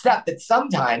us, except that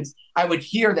sometimes I would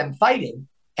hear them fighting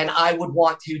and I would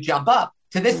want to jump up.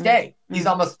 To this day, he's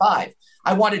almost 5.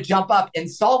 I want to jump up and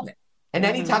solve it. And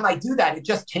anytime I do that, it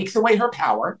just takes away her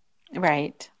power.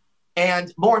 Right.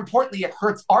 And more importantly, it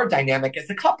hurts our dynamic as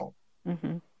a couple.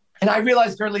 Mm-hmm. And I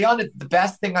realized early on that the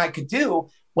best thing I could do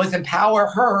was empower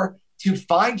her to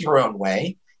find her own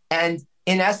way. And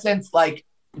in essence, like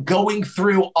going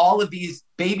through all of these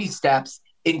baby steps,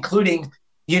 including,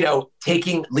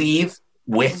 taking leave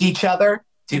with each other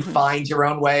to find your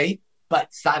own way,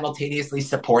 but simultaneously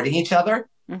supporting each other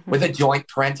with a joint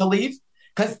parental leave.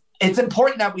 Because it's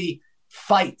important that we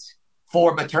fight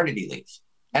for maternity leave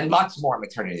and much more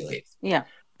maternity leave. Yeah.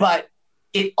 But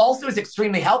it also is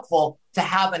extremely helpful to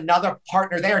have another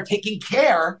partner there taking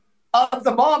care of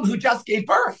the mom who just gave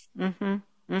birth.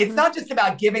 It's not just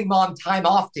about giving mom time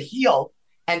off to heal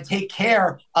and take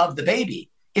care of the baby.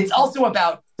 It's also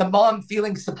about the mom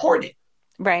feeling supported.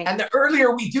 Right. And the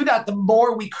earlier we do that, the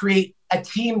more we create a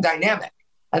team dynamic.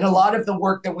 And a lot of the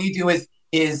work that we do is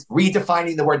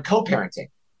redefining the word co-parenting,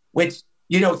 which,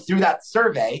 through that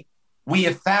survey, we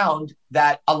have found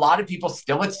that a lot of people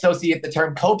still associate the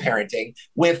term co-parenting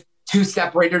with two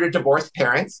separated or divorced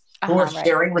parents who are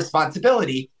sharing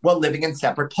responsibility while living in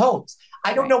separate homes.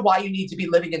 I don't know why you need to be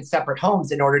living in separate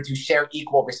homes in order to share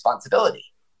equal responsibility.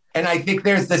 And I think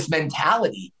there's this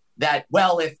mentality that,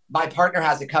 well, if my partner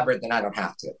has it covered, then I don't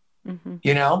have to,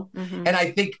 And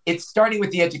I think it's starting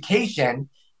with the education.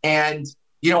 And,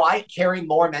 I carry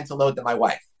more mental load than my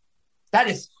wife. That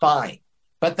is fine.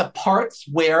 But the parts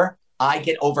where I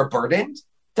get overburdened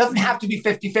doesn't have to be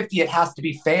 50-50. It has to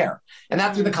be fair. And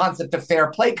that's where the concept of fair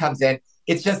play comes in.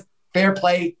 It's just fair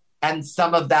play. And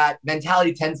some of that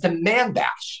mentality tends to man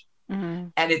bash.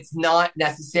 And it's not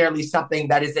necessarily something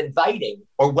that is inviting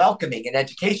or welcoming in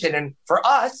education. And for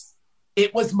us,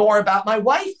 it was more about my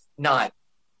wife not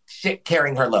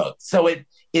carrying her load. So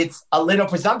it's a little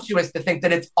presumptuous to think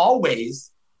that it's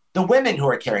always the women who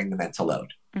are carrying the mental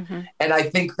load. And I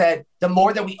think that the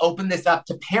more that we open this up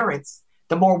to parents,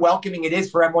 the more welcoming it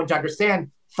is for everyone to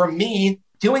understand. For me,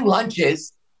 doing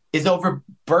lunches is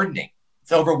overburdening.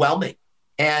 It's overwhelming.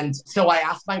 And so I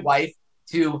asked my wife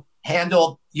to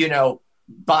handle,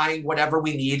 buying whatever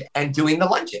we need and doing the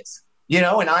lunches,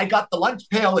 and I got the lunch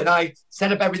pail and I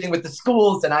set up everything with the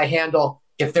schools and I handle,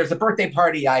 if there's a birthday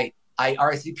party, I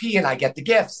RSVP and I get the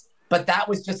gifts. But that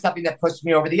was just something that pushed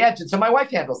me over the edge. And so my wife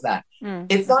handles that.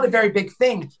 It's not a very big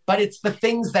thing, but it's the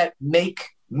things that make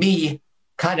me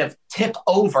kind of tip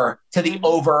over to the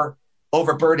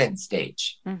overburdened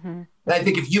stage. And I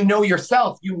think if you know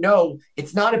yourself,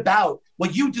 it's not about,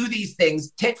 well, you do these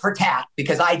things tit for tat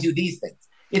because I do these things.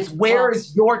 It's where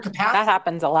is your capacity? That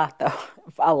happens a lot, though.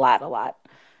 A lot.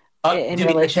 In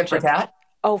relationships. Tit for tat?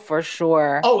 Oh, for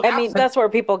sure. Oh, I mean, that's where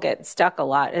people get stuck a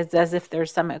lot. It's as if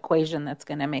there's some equation that's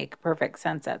going to make perfect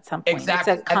sense at some point.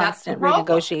 Exactly. It's a constant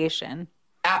renegotiation.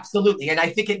 Absolutely. And I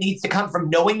think it needs to come from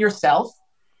knowing yourself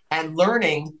and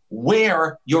learning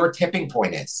where your tipping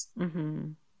point is,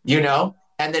 and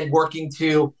then working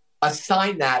to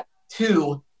assign that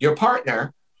to your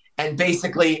partner and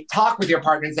basically talk with your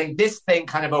partner and saying, this thing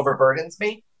kind of overburdens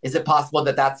me. Is it possible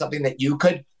that that's something that you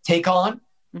could take on?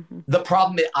 The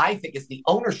problem that I think is the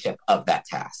ownership of that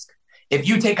task. If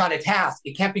you take on a task,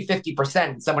 it can't be 50%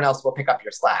 and someone else will pick up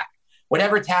your slack.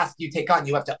 Whatever task you take on,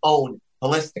 you have to own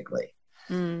holistically.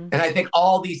 And I think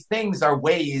all these things are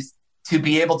ways to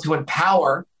be able to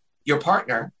empower your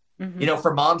partner,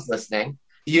 for moms listening,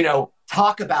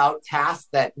 talk about tasks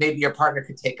that maybe your partner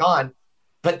could take on,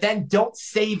 but then don't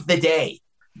save the day.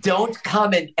 Don't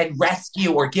come and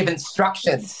rescue or give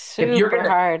instructions. It's super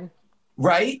hard.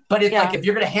 Right? But it's like, if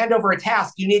you're going to hand over a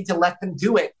task, you need to let them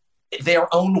do it their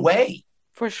own way.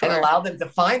 For sure. And allow them to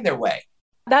find their way.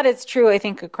 That is true, I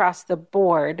think, across the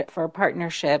board for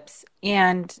partnerships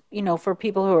and, for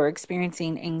people who are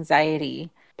experiencing anxiety.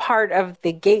 Part of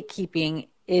the gatekeeping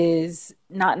is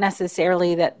not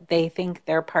necessarily that they think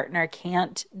their partner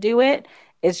can't do it.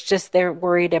 It's just they're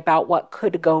worried about what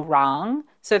could go wrong.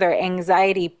 So their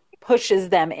anxiety pushes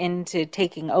them into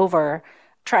taking over,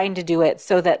 trying to do it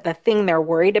so that the thing they're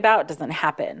worried about doesn't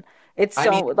happen. It's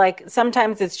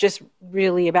sometimes it's just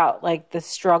really about the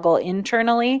struggle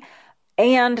internally.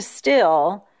 And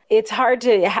still, it's hard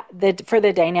for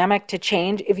the dynamic to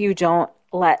change if you don't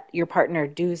let your partner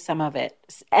do some of it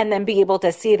and then be able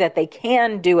to see that they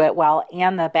can do it well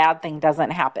and the bad thing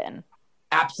doesn't happen.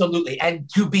 Absolutely. And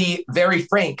to be very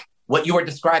frank, what you are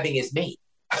describing is me.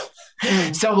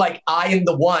 So I am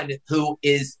the one who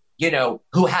is,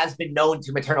 who has been known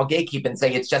to maternal gatekeep and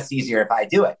say, it's just easier if I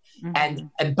do it. And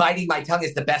biting my tongue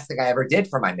is the best thing I ever did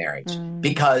for my marriage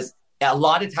because a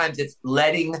lot of times it's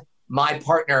letting my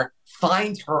partner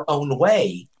find her own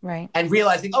way, right? And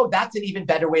realizing, oh, that's an even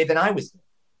better way than I was doing,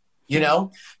 you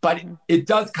know, but it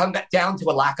does come down to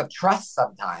a lack of trust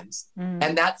sometimes.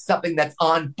 And that's something that's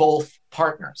on both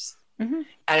partners. And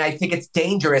I think it's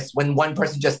dangerous when one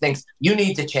person just thinks, you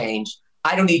need to change.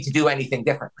 I don't need to do anything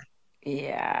differently.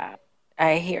 Yeah,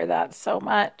 I hear that so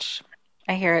much.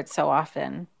 I hear it so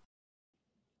often.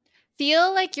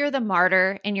 Feel like you're the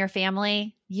martyr in your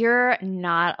family? You're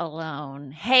not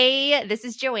alone. Hey, this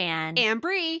is Joanne. And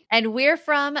Bree. And we're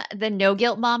from the No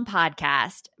Guilt Mom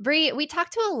podcast. Bree, we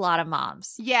talk to a lot of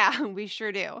moms. Yeah, we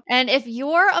sure do. And if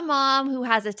you're a mom who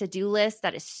has a to-do list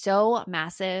that is so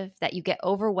massive that you get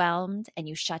overwhelmed and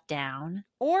you shut down,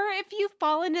 or if you've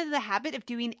fallen into the habit of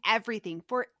doing everything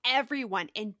for everyone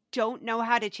and don't know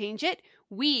how to change it,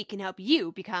 we can help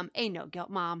you become a no-guilt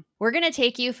mom. we're going to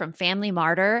take you from family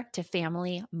martyr to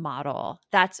family model.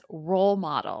 That's role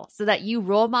model, so that you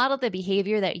role model the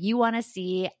behavior that you want to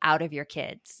see out of your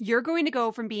kids. You're going to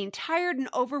go from being tired and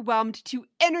overwhelmed to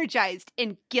energized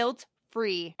and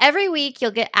guilt-free. Every week, you'll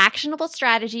get actionable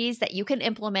strategies that you can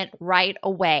implement right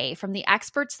away from the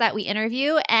experts that we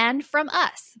interview and from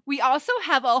us. We also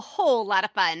have a whole lot of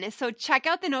fun, so check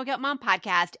out the No Guilt Mom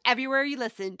podcast everywhere you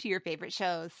listen to your favorite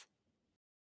shows.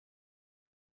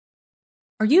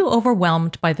 Are you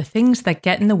overwhelmed by the things that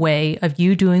get in the way of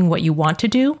you doing what you want to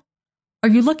do? Are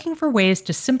you looking for ways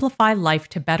to simplify life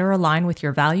to better align with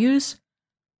your values?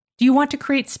 Do you want to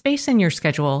create space in your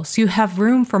schedule so you have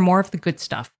room for more of the good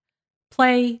stuff?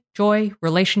 Play, joy,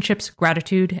 relationships,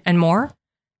 gratitude, and more?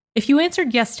 If you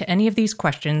answered yes to any of these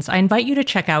questions, I invite you to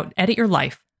check out Edit Your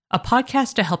Life, a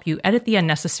podcast to help you edit the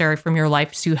unnecessary from your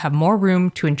life so you have more room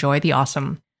to enjoy the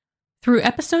awesome. Through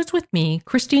episodes with me,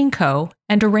 Christine Coe,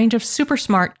 and a range of super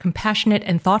smart, compassionate,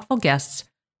 and thoughtful guests,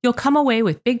 you'll come away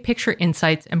with big picture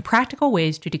insights and practical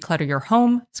ways to declutter your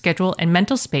home, schedule, and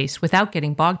mental space without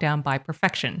getting bogged down by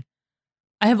perfection.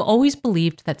 I have always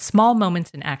believed that small moments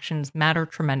and actions matter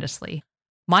tremendously.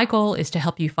 My goal is to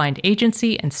help you find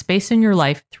agency and space in your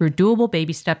life through doable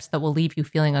baby steps that will leave you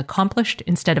feeling accomplished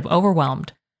instead of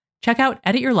overwhelmed. Check out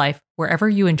Edit Your Life wherever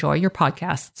you enjoy your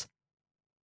podcasts.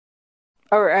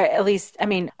 Or at least, I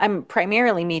mean, I'm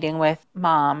primarily meeting with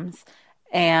moms,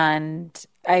 and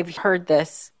I've heard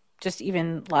this just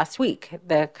even last week,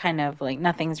 the kind of like,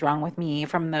 nothing's wrong with me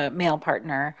from the male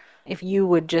partner. If you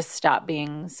would just stop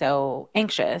being so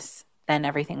anxious, then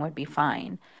everything would be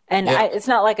fine. And it's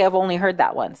not like I've only heard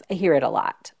that once. I hear it a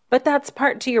lot. But that's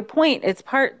part, to your point, it's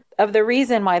part of the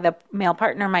reason why the male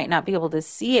partner might not be able to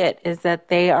see it is that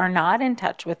they are not in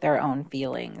touch with their own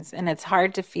feelings. And it's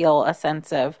hard to feel a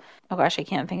sense of, oh gosh, I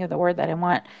can't think of the word that I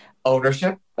want.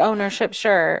 Ownership,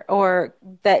 sure. Or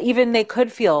that even they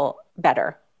could feel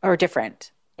better or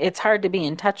different. It's hard to be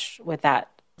in touch with that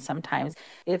sometimes.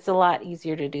 It's a lot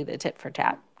easier to do the tit for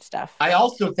tat stuff. I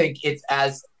also think it's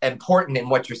as important in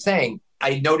what you're saying.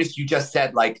 I noticed you just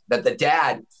said like that the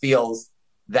dad feels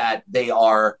that they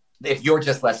are, if you're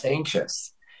just less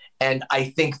anxious. And I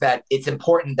think that it's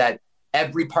important that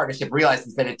every partnership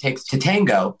realizes that it takes to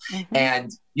tango.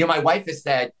 And, you know, my wife has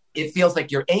said, it feels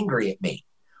like you're angry at me.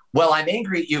 Well, I'm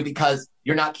angry at you because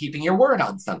you're not keeping your word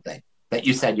on something that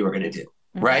you said you were going to do.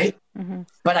 Right.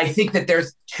 But I think that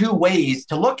there's two ways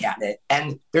to look at it.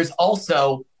 And there's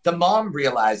also the mom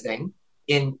realizing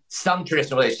in some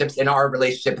traditional relationships, in our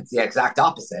relationship, it's the exact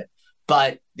opposite,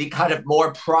 but the kind of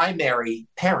more primary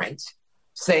parent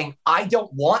saying, I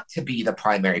don't want to be the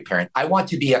primary parent. I want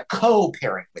to be a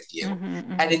co-parent with you.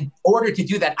 And in order to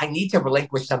do that, I need to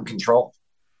relinquish some control.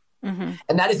 And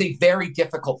that is a very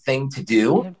difficult thing to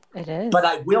do. It is. But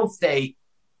I will say,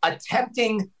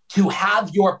 attempting to have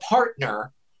your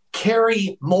partner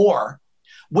carry more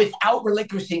without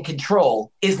relinquishing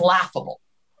control is laughable.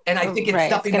 And I think it's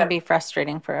something going to be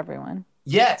frustrating for everyone.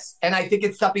 Yes. And I think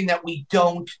it's something that we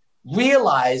don't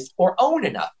realize or own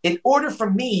enough. In order for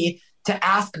me to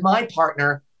ask my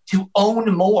partner to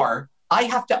own more, I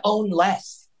have to own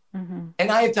less. And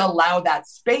I have to allow that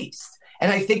space.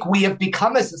 And I think we have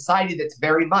become a society that's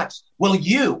very much, well,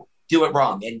 you do it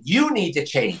wrong and you need to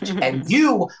change and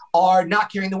you are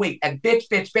not carrying the weight and bitch.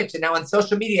 And now on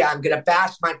social media, I'm going to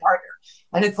bash my partner.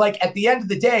 And it's like, at the end of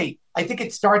the day, I think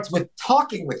it starts with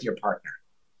talking with your partner.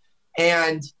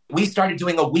 And we started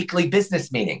doing a weekly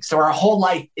business meeting. So our whole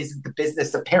life isn't the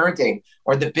business of parenting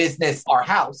or the business, our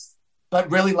house,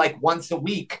 but really like once a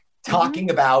week,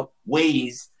 talking about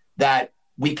ways that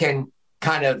we can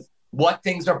kind of what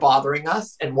things are bothering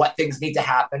us and what things need to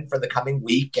happen for the coming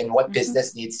week and what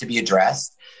business needs to be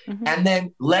addressed. And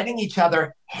then letting each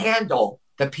other handle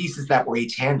the pieces that we're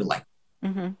each handling,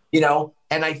 you know?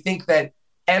 And I think that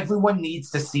everyone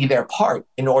needs to see their part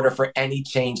in order for any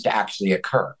change to actually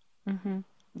occur.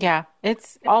 Yeah,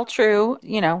 it's all true,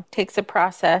 takes a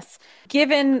process.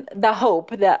 Given the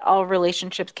hope that all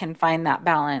relationships can find that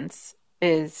balance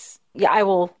I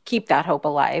will keep that hope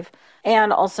alive.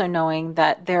 And also knowing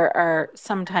that there are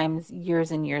sometimes years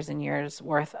and years and years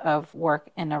worth of work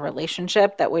in a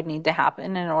relationship that would need to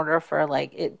happen in order for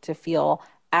it to feel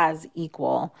as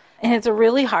equal. And it's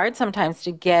really hard sometimes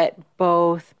to get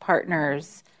both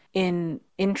partners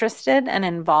interested and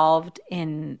involved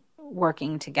in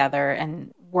working together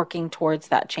and working towards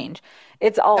that change.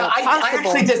 It's all possible. I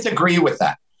actually disagree with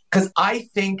that, because I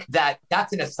think that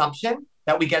that's an assumption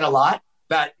that we get a lot,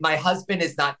 that my husband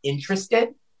is not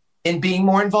interested in being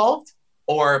more involved,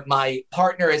 or my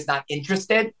partner is not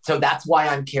interested, so that's why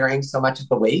I'm carrying so much of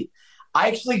the weight. I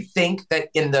actually think that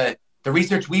in the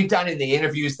research we've done, in the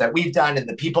interviews that we've done, and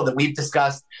the people that we've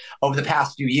discussed over the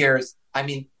past few years, I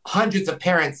mean, hundreds of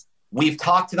parents, we've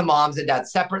talked to the moms and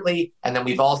dads separately, and then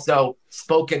we've also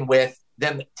spoken with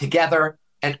them together.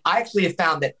 And I actually have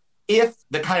found that if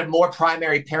the kind of more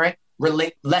primary parent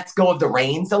lets go of the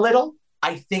reins a little,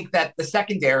 I think that the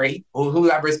secondary, or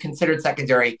whoever is considered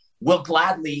secondary, will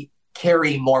gladly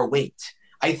carry more weight.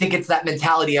 I think it's that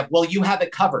mentality of, well, you have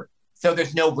it covered, so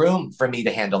there's no room for me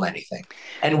to handle anything.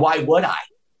 And why would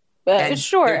I?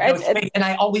 Sure. And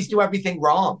I always do everything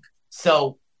wrong.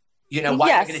 So,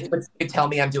 why are you going to tell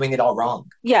me I'm doing it all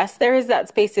wrong? Yes, there is that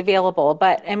space available.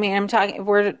 But I mean,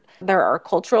 there are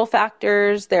cultural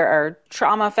factors, there are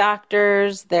trauma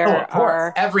factors, there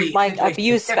are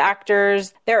abuse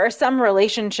factors. There are some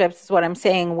relationships, is what I'm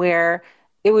saying, where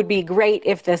it would be great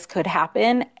if this could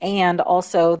happen. And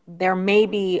also there may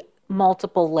be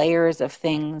multiple layers of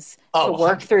things to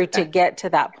work 100%. Through to get to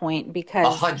that point.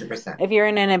 Because 100%. If you're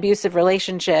in an abusive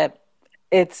relationship,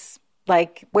 it's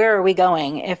like, where are we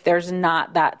going if there's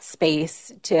not that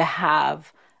space to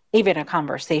have even a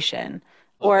conversation?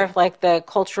 Okay. Or if the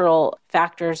cultural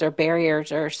factors or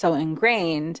barriers are so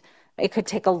ingrained, it could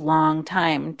take a long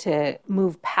time to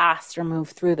move past or move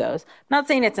through those. I'm not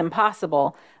saying it's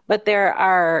impossible, but there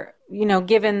are,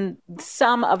 given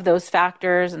some of those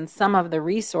factors and some of the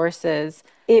resources,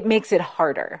 it makes it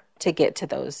harder to get to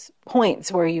those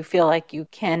points where you feel like you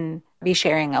can be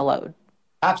sharing a load.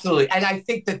 Absolutely. And I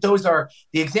think that those are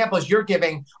the examples you're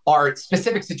giving are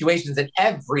specific situations, and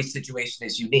every situation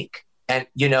is unique. And,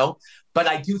 but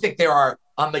I do think there are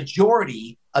a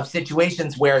majority of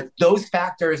situations where those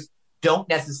factors don't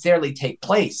necessarily take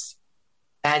place.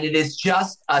 And it is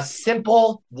just a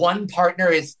simple, one partner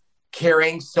is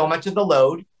carrying so much of the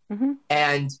load, mm-hmm.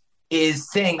 and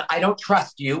is saying, I don't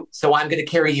trust you, so I'm going to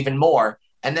carry even more.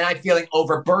 And then I'm feeling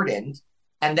overburdened.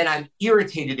 And then I'm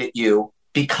irritated at you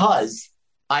because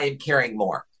I am carrying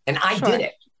more. And I did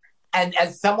it. And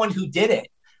as someone who did it,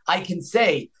 I can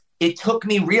say it took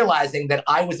me realizing that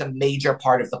I was a major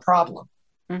part of the problem.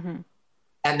 Mm-hmm.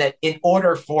 And that in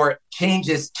order for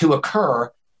changes to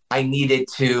occur, I needed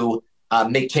to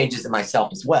make changes in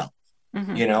myself as well.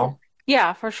 Mm-hmm.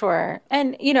 Yeah, for sure.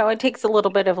 And, it takes a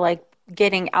little bit of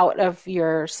getting out of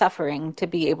your suffering to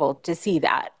be able to see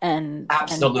that and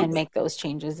make those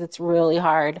changes. It's really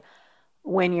hard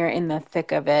when you're in the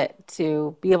thick of it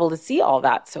to be able to see all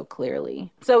that so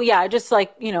clearly. So yeah, just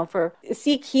for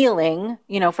seek healing,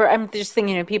 I'm just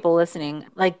thinking of people listening,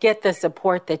 get the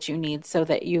support that you need so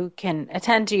that you can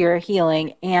attend to your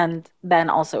healing, and then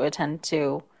also attend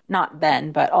to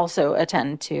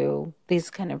these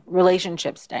kind of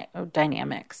relationships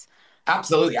dynamics.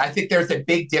 Absolutely. I think there's a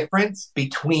big difference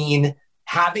between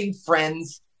having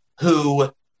friends who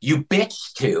you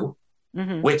bitch to,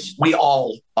 mm-hmm. which we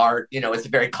all are, it's a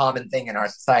very common thing in our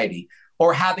society,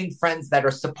 or having friends that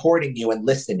are supporting you and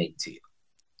listening to you.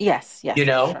 Yes. Because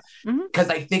sure.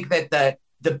 mm-hmm. I think that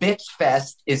the bitch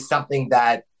fest is something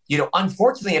that,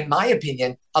 unfortunately, in my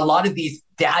opinion, a lot of these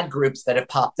dad groups that have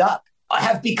popped up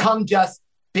have become just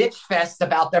bitch fests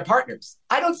about their partners.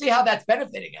 I don't see how that's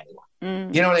benefiting anyone.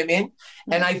 Mm-hmm. You know what I mean?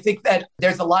 Mm-hmm. And I think that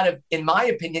there's a lot of, in my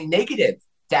opinion, negative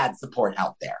dad support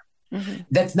out there mm-hmm.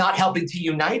 that's not helping to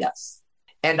unite us.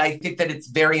 And I think that it's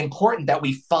very important that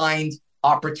we find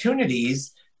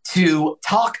opportunities to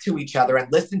talk to each other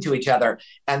and listen to each other.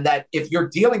 And that if you're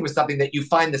dealing with something, that you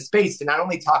find the space to not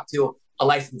only talk to a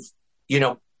licensed,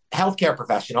 healthcare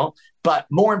professional, but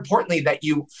more importantly, that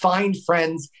you find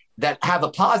friends that have a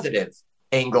positive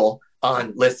angle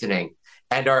on listening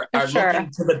and are looking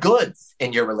to the goods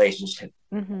in your relationship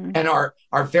mm-hmm. and are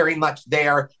very much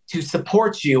there to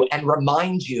support you and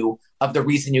remind you of the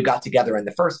reason you got together in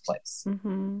the first place.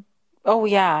 Mm-hmm. Oh,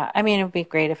 yeah. I mean, it would be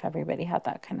great if everybody had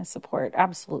that kind of support.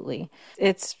 Absolutely.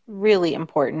 It's really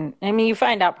important. I mean, you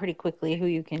find out pretty quickly who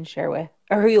you can share with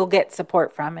or who you'll get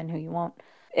support from and who you won't.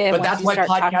 But that's why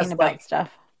podcasts about stuff.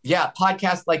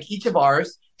 podcasts like each of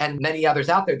ours and many others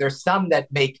out there. There's some that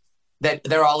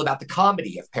they're all about the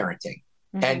comedy of parenting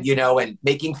and, and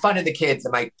making fun of the kids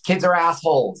and my kids are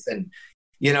assholes and,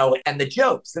 and the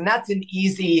jokes. And that's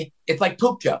it's like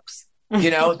poop jokes,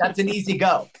 that's an easy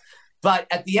go. But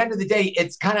at the end of the day,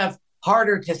 it's kind of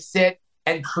harder to sit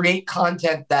and create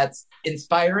content that's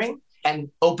inspiring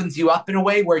and opens you up in a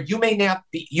way where you may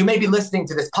be listening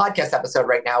to this podcast episode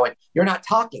right now and you're not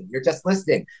talking, you're just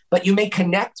listening, but you may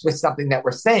connect with something that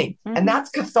we're saying. And that's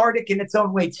cathartic in its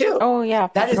own way too. Oh yeah.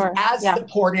 That is as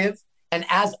supportive and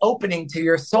as opening to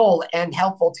your soul and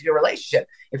helpful to your relationship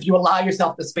if you allow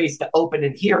yourself the space to open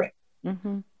and hear it.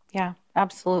 Yeah,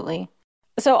 absolutely.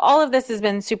 So all of this has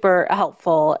been super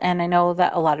helpful. And I know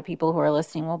that a lot of people who are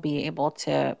listening will be able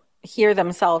to hear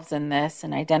themselves in this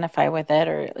and identify with it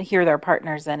or hear their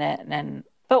partners in it.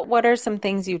 But what are some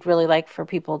things you'd really like for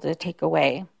people to take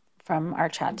away from our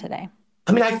chat today?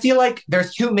 I mean, I feel like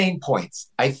there's two main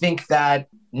points. I think that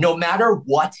no matter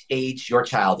what age your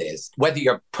child is, whether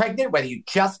you're pregnant, whether you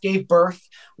just gave birth,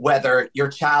 whether your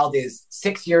child is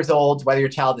 6 years old, whether your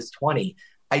child is 20,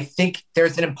 I think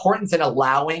there's an importance in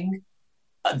allowing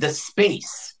the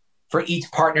space for each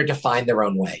partner to find their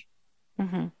own way.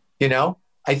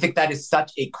 I think that is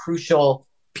such a crucial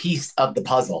piece of the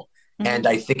puzzle. And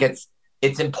I think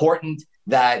it's important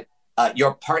that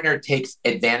your partner takes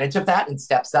advantage of that and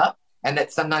steps up. And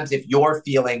that sometimes if you're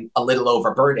feeling a little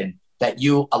overburdened, that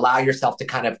you allow yourself to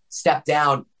kind of step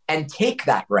down and take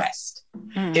that rest.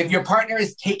 If your partner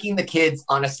is taking the kids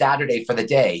on a Saturday for the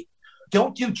day,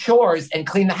 don't do chores and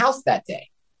clean the house that day.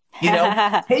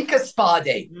 Take a spa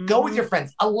day, go with your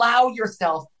friends, allow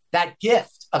yourself that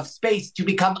gift of space to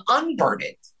become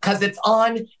unburdened because it's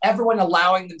on everyone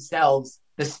allowing themselves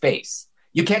the space.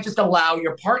 You can't just allow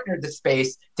your partner the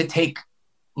space to take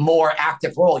more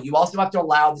active role. You also have to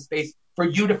allow the space for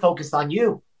you to focus on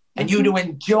you and you to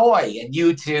enjoy and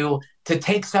you to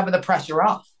take some of the pressure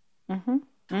off.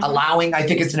 Allowing, I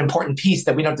think, is an important piece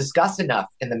that we don't discuss enough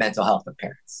in the mental health of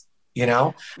parents.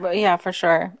 Well, yeah, for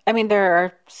sure. I mean, there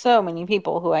are so many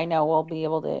people who I know will be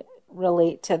able to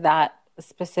relate to that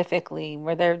specifically,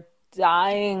 where they're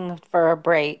dying for a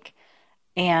break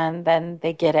and then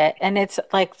they get it. And it's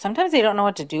like, sometimes they don't know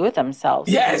what to do with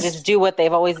themselves. Yes. They just do what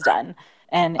they've always done.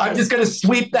 And I'm just going to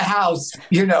sweep the house,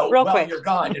 real quick. You're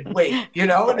gone and wait, and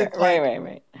it's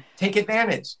right. Take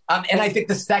advantage. And I think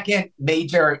the second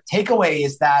major takeaway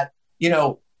is that,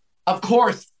 of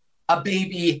course, a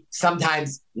baby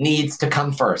sometimes needs to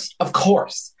come first. Of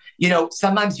course,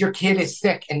 sometimes your kid is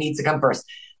sick and needs to come first.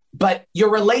 But your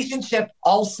relationship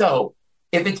also,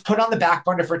 if it's put on the back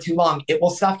burner for too long, it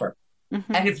will suffer.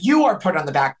 And if you are put on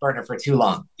the back burner for too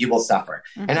long, you will suffer.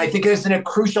 And I think there's a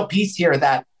crucial piece here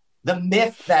that the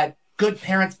myth that good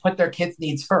parents put their kids'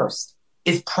 needs first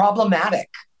is problematic.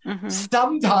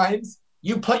 Sometimes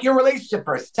you put your relationship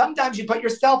first. Sometimes you put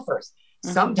yourself first.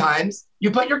 Sometimes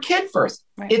you put your kid first.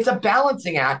 Right. It's a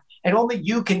balancing act, and only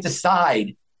you can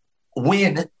decide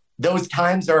when those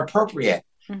times are appropriate.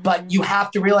 But you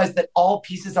have to realize that all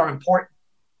pieces are important.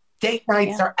 Date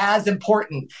nights are as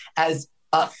important as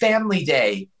a family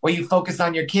day where you focus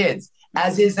on your kids,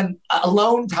 as is an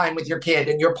alone time with your kid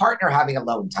and your partner having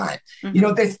alone time.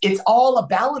 It's all a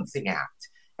balancing act.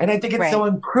 And I think it's so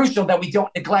crucial that we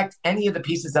don't neglect any of the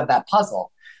pieces of that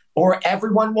puzzle, or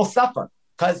everyone will suffer.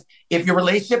 Because if your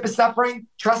relationship is suffering,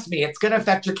 trust me, it's going to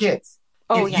affect your kids.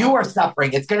 If you are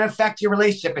suffering, it's going to affect your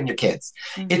relationship and your kids.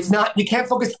 It's not, we can't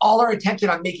focus all our attention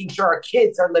on making sure our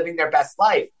kids are living their best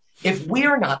life if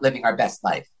we're not living our best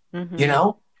life,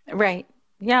 Right.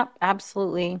 Yeah,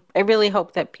 absolutely. I really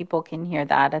hope that people can hear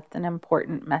that. It's an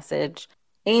important message.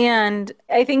 And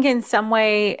I think in some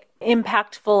way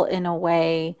impactful in a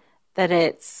way that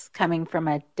it's coming from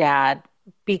a dad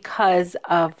because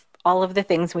of all of the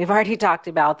things we've already talked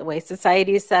about, the way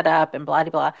society is set up and blah,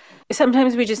 blah, blah.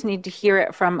 Sometimes we just need to hear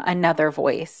it from another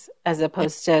voice as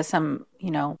opposed to some,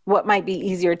 what might be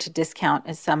easier to discount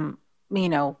as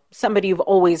somebody you've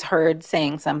always heard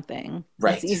saying something.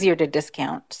 Right. It's easier to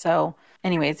discount. So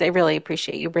anyways, I really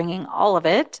appreciate you bringing all of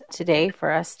it today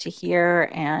for us to hear.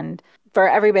 And for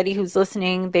everybody who's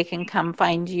listening, they can come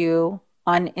find you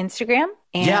on Instagram.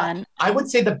 And I would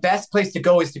say the best place to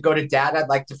go is to go to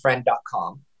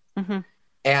dadidliketofriend.com.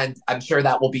 And I'm sure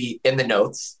that will be in the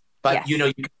notes, but you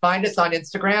can find us on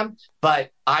Instagram.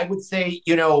 But I would say,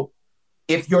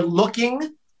 if you're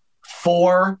looking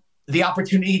for the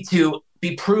opportunity to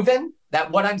be proven that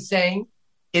what I'm saying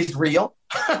is real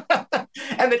and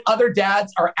that other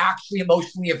dads are actually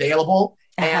emotionally available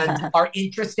and are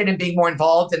interested in being more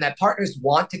involved and that partners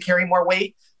want to carry more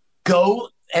weight, go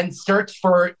and search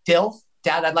for DILF,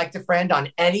 Dad, I'd Like to Friend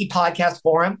on any podcast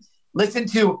forum. Listen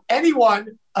to any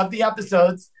one of the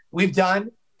episodes we've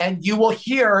done, and you will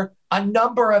hear a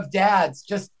number of dads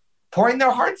just pouring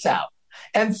their hearts out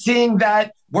and seeing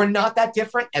that we're not that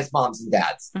different as moms and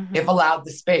dads, if allowed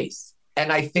the space.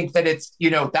 And I think that it's,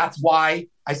 that's why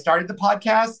I started the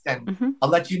podcast, and I'll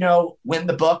let you know when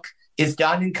the book is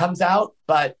done and comes out.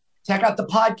 But check out the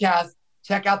podcast,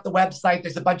 check out the website.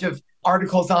 There's a bunch of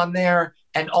articles on there,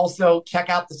 and also check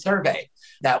out the survey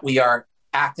that we are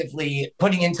actively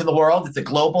putting into the world. It's a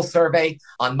global survey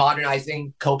on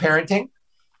modernizing co-parenting.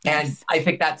 And I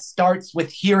think that starts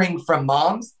with hearing from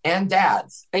moms and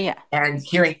dads and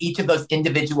hearing each of those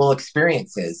individual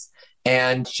experiences,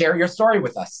 and share your story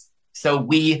with us so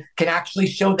we can actually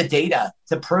show the data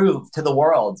to prove to the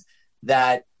world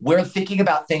that we're thinking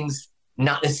about things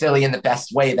not necessarily in the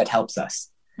best way that helps us.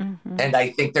 And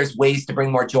I think there's ways to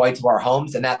bring more joy to our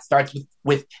homes. And that starts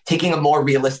with taking a more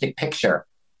realistic picture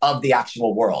of the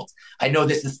actual world. I know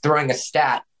this is throwing a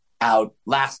stat out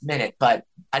last minute, but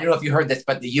I don't know if you heard this,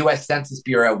 but the US Census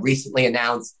Bureau recently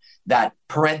announced that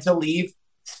parental leave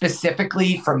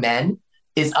specifically for men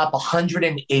is up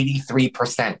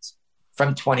 183%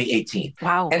 from 2018.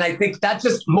 Wow. And I think that's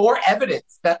just more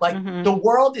evidence that the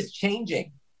world is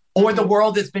changing, or the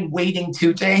world has been waiting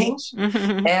to change.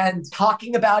 And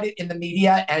talking about it in the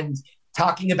media and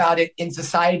talking about it in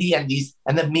society and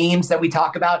the memes that we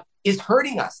talk about is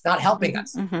hurting us, not helping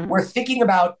us. We're thinking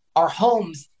about our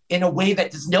homes in a way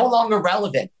that is no longer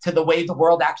relevant to the way the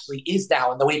world actually is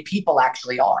now and the way people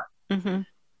actually are. And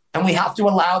we have to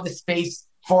allow the space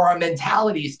for our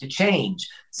mentalities to change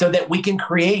so that we can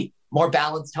create more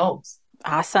balanced homes.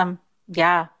 Awesome.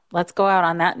 Yeah. Let's go out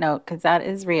on that note, because that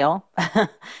is real.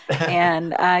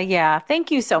 And thank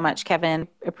you so much, Kevin.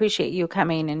 Appreciate you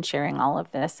coming and sharing all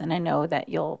of this. And I know that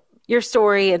your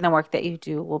story and the work that you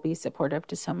do will be supportive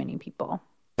to so many people.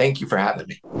 Thank you for having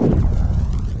me.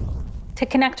 To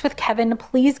connect with Kevin,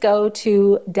 please go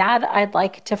to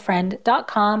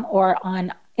dadidliketofriend.com or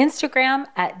on Instagram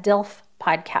at DILF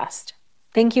Podcast.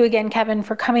 Thank you again, Kevin,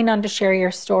 for coming on to share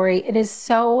your story. It is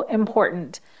so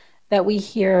important that we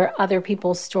hear other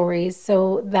people's stories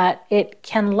so that it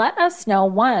can let us know,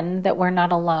 one, that we're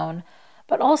not alone,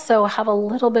 but also have a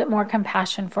little bit more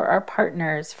compassion for our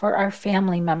partners, for our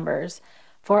family members,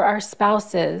 for our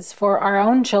spouses, for our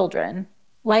own children.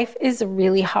 Life is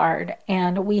really hard,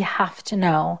 and we have to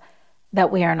know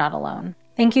that we are not alone.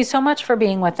 Thank you so much for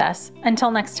being with us. Until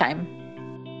next time.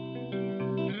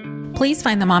 Please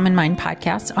find the Mom in Mind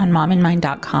podcast on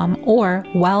mominmind.com or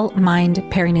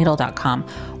wellmindperinatal.com,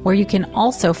 where you can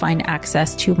also find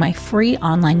access to my free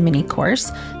online mini course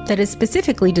that is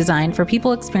specifically designed for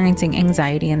people experiencing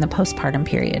anxiety in the postpartum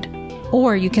period.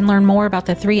 Or you can learn more about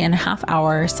the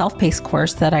 3.5-hour self-paced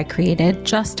course that I created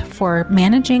just for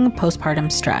managing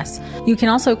postpartum stress. You can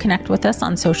also connect with us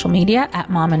on social media at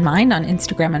Mom in Mind on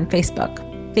Instagram and Facebook.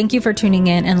 Thank you for tuning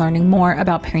in and learning more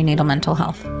about perinatal mental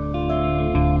health.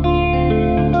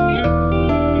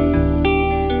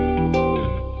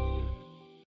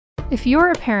 If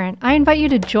you're a parent, I invite you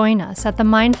to join us at the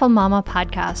Mindful Mama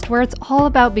podcast, where it's all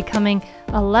about becoming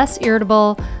a less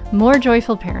irritable, more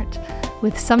joyful parent.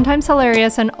 With sometimes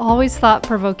hilarious and always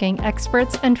thought-provoking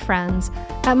experts and friends,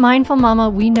 at Mindful Mama,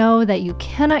 we know that you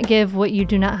cannot give what you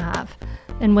do not have.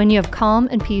 And when you have calm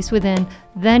and peace within,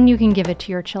 then you can give it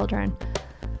to your children.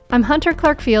 I'm Hunter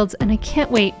Clark Fields, and I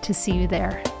can't wait to see you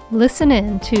there. Listen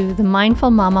in to the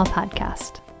Mindful Mama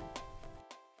podcast.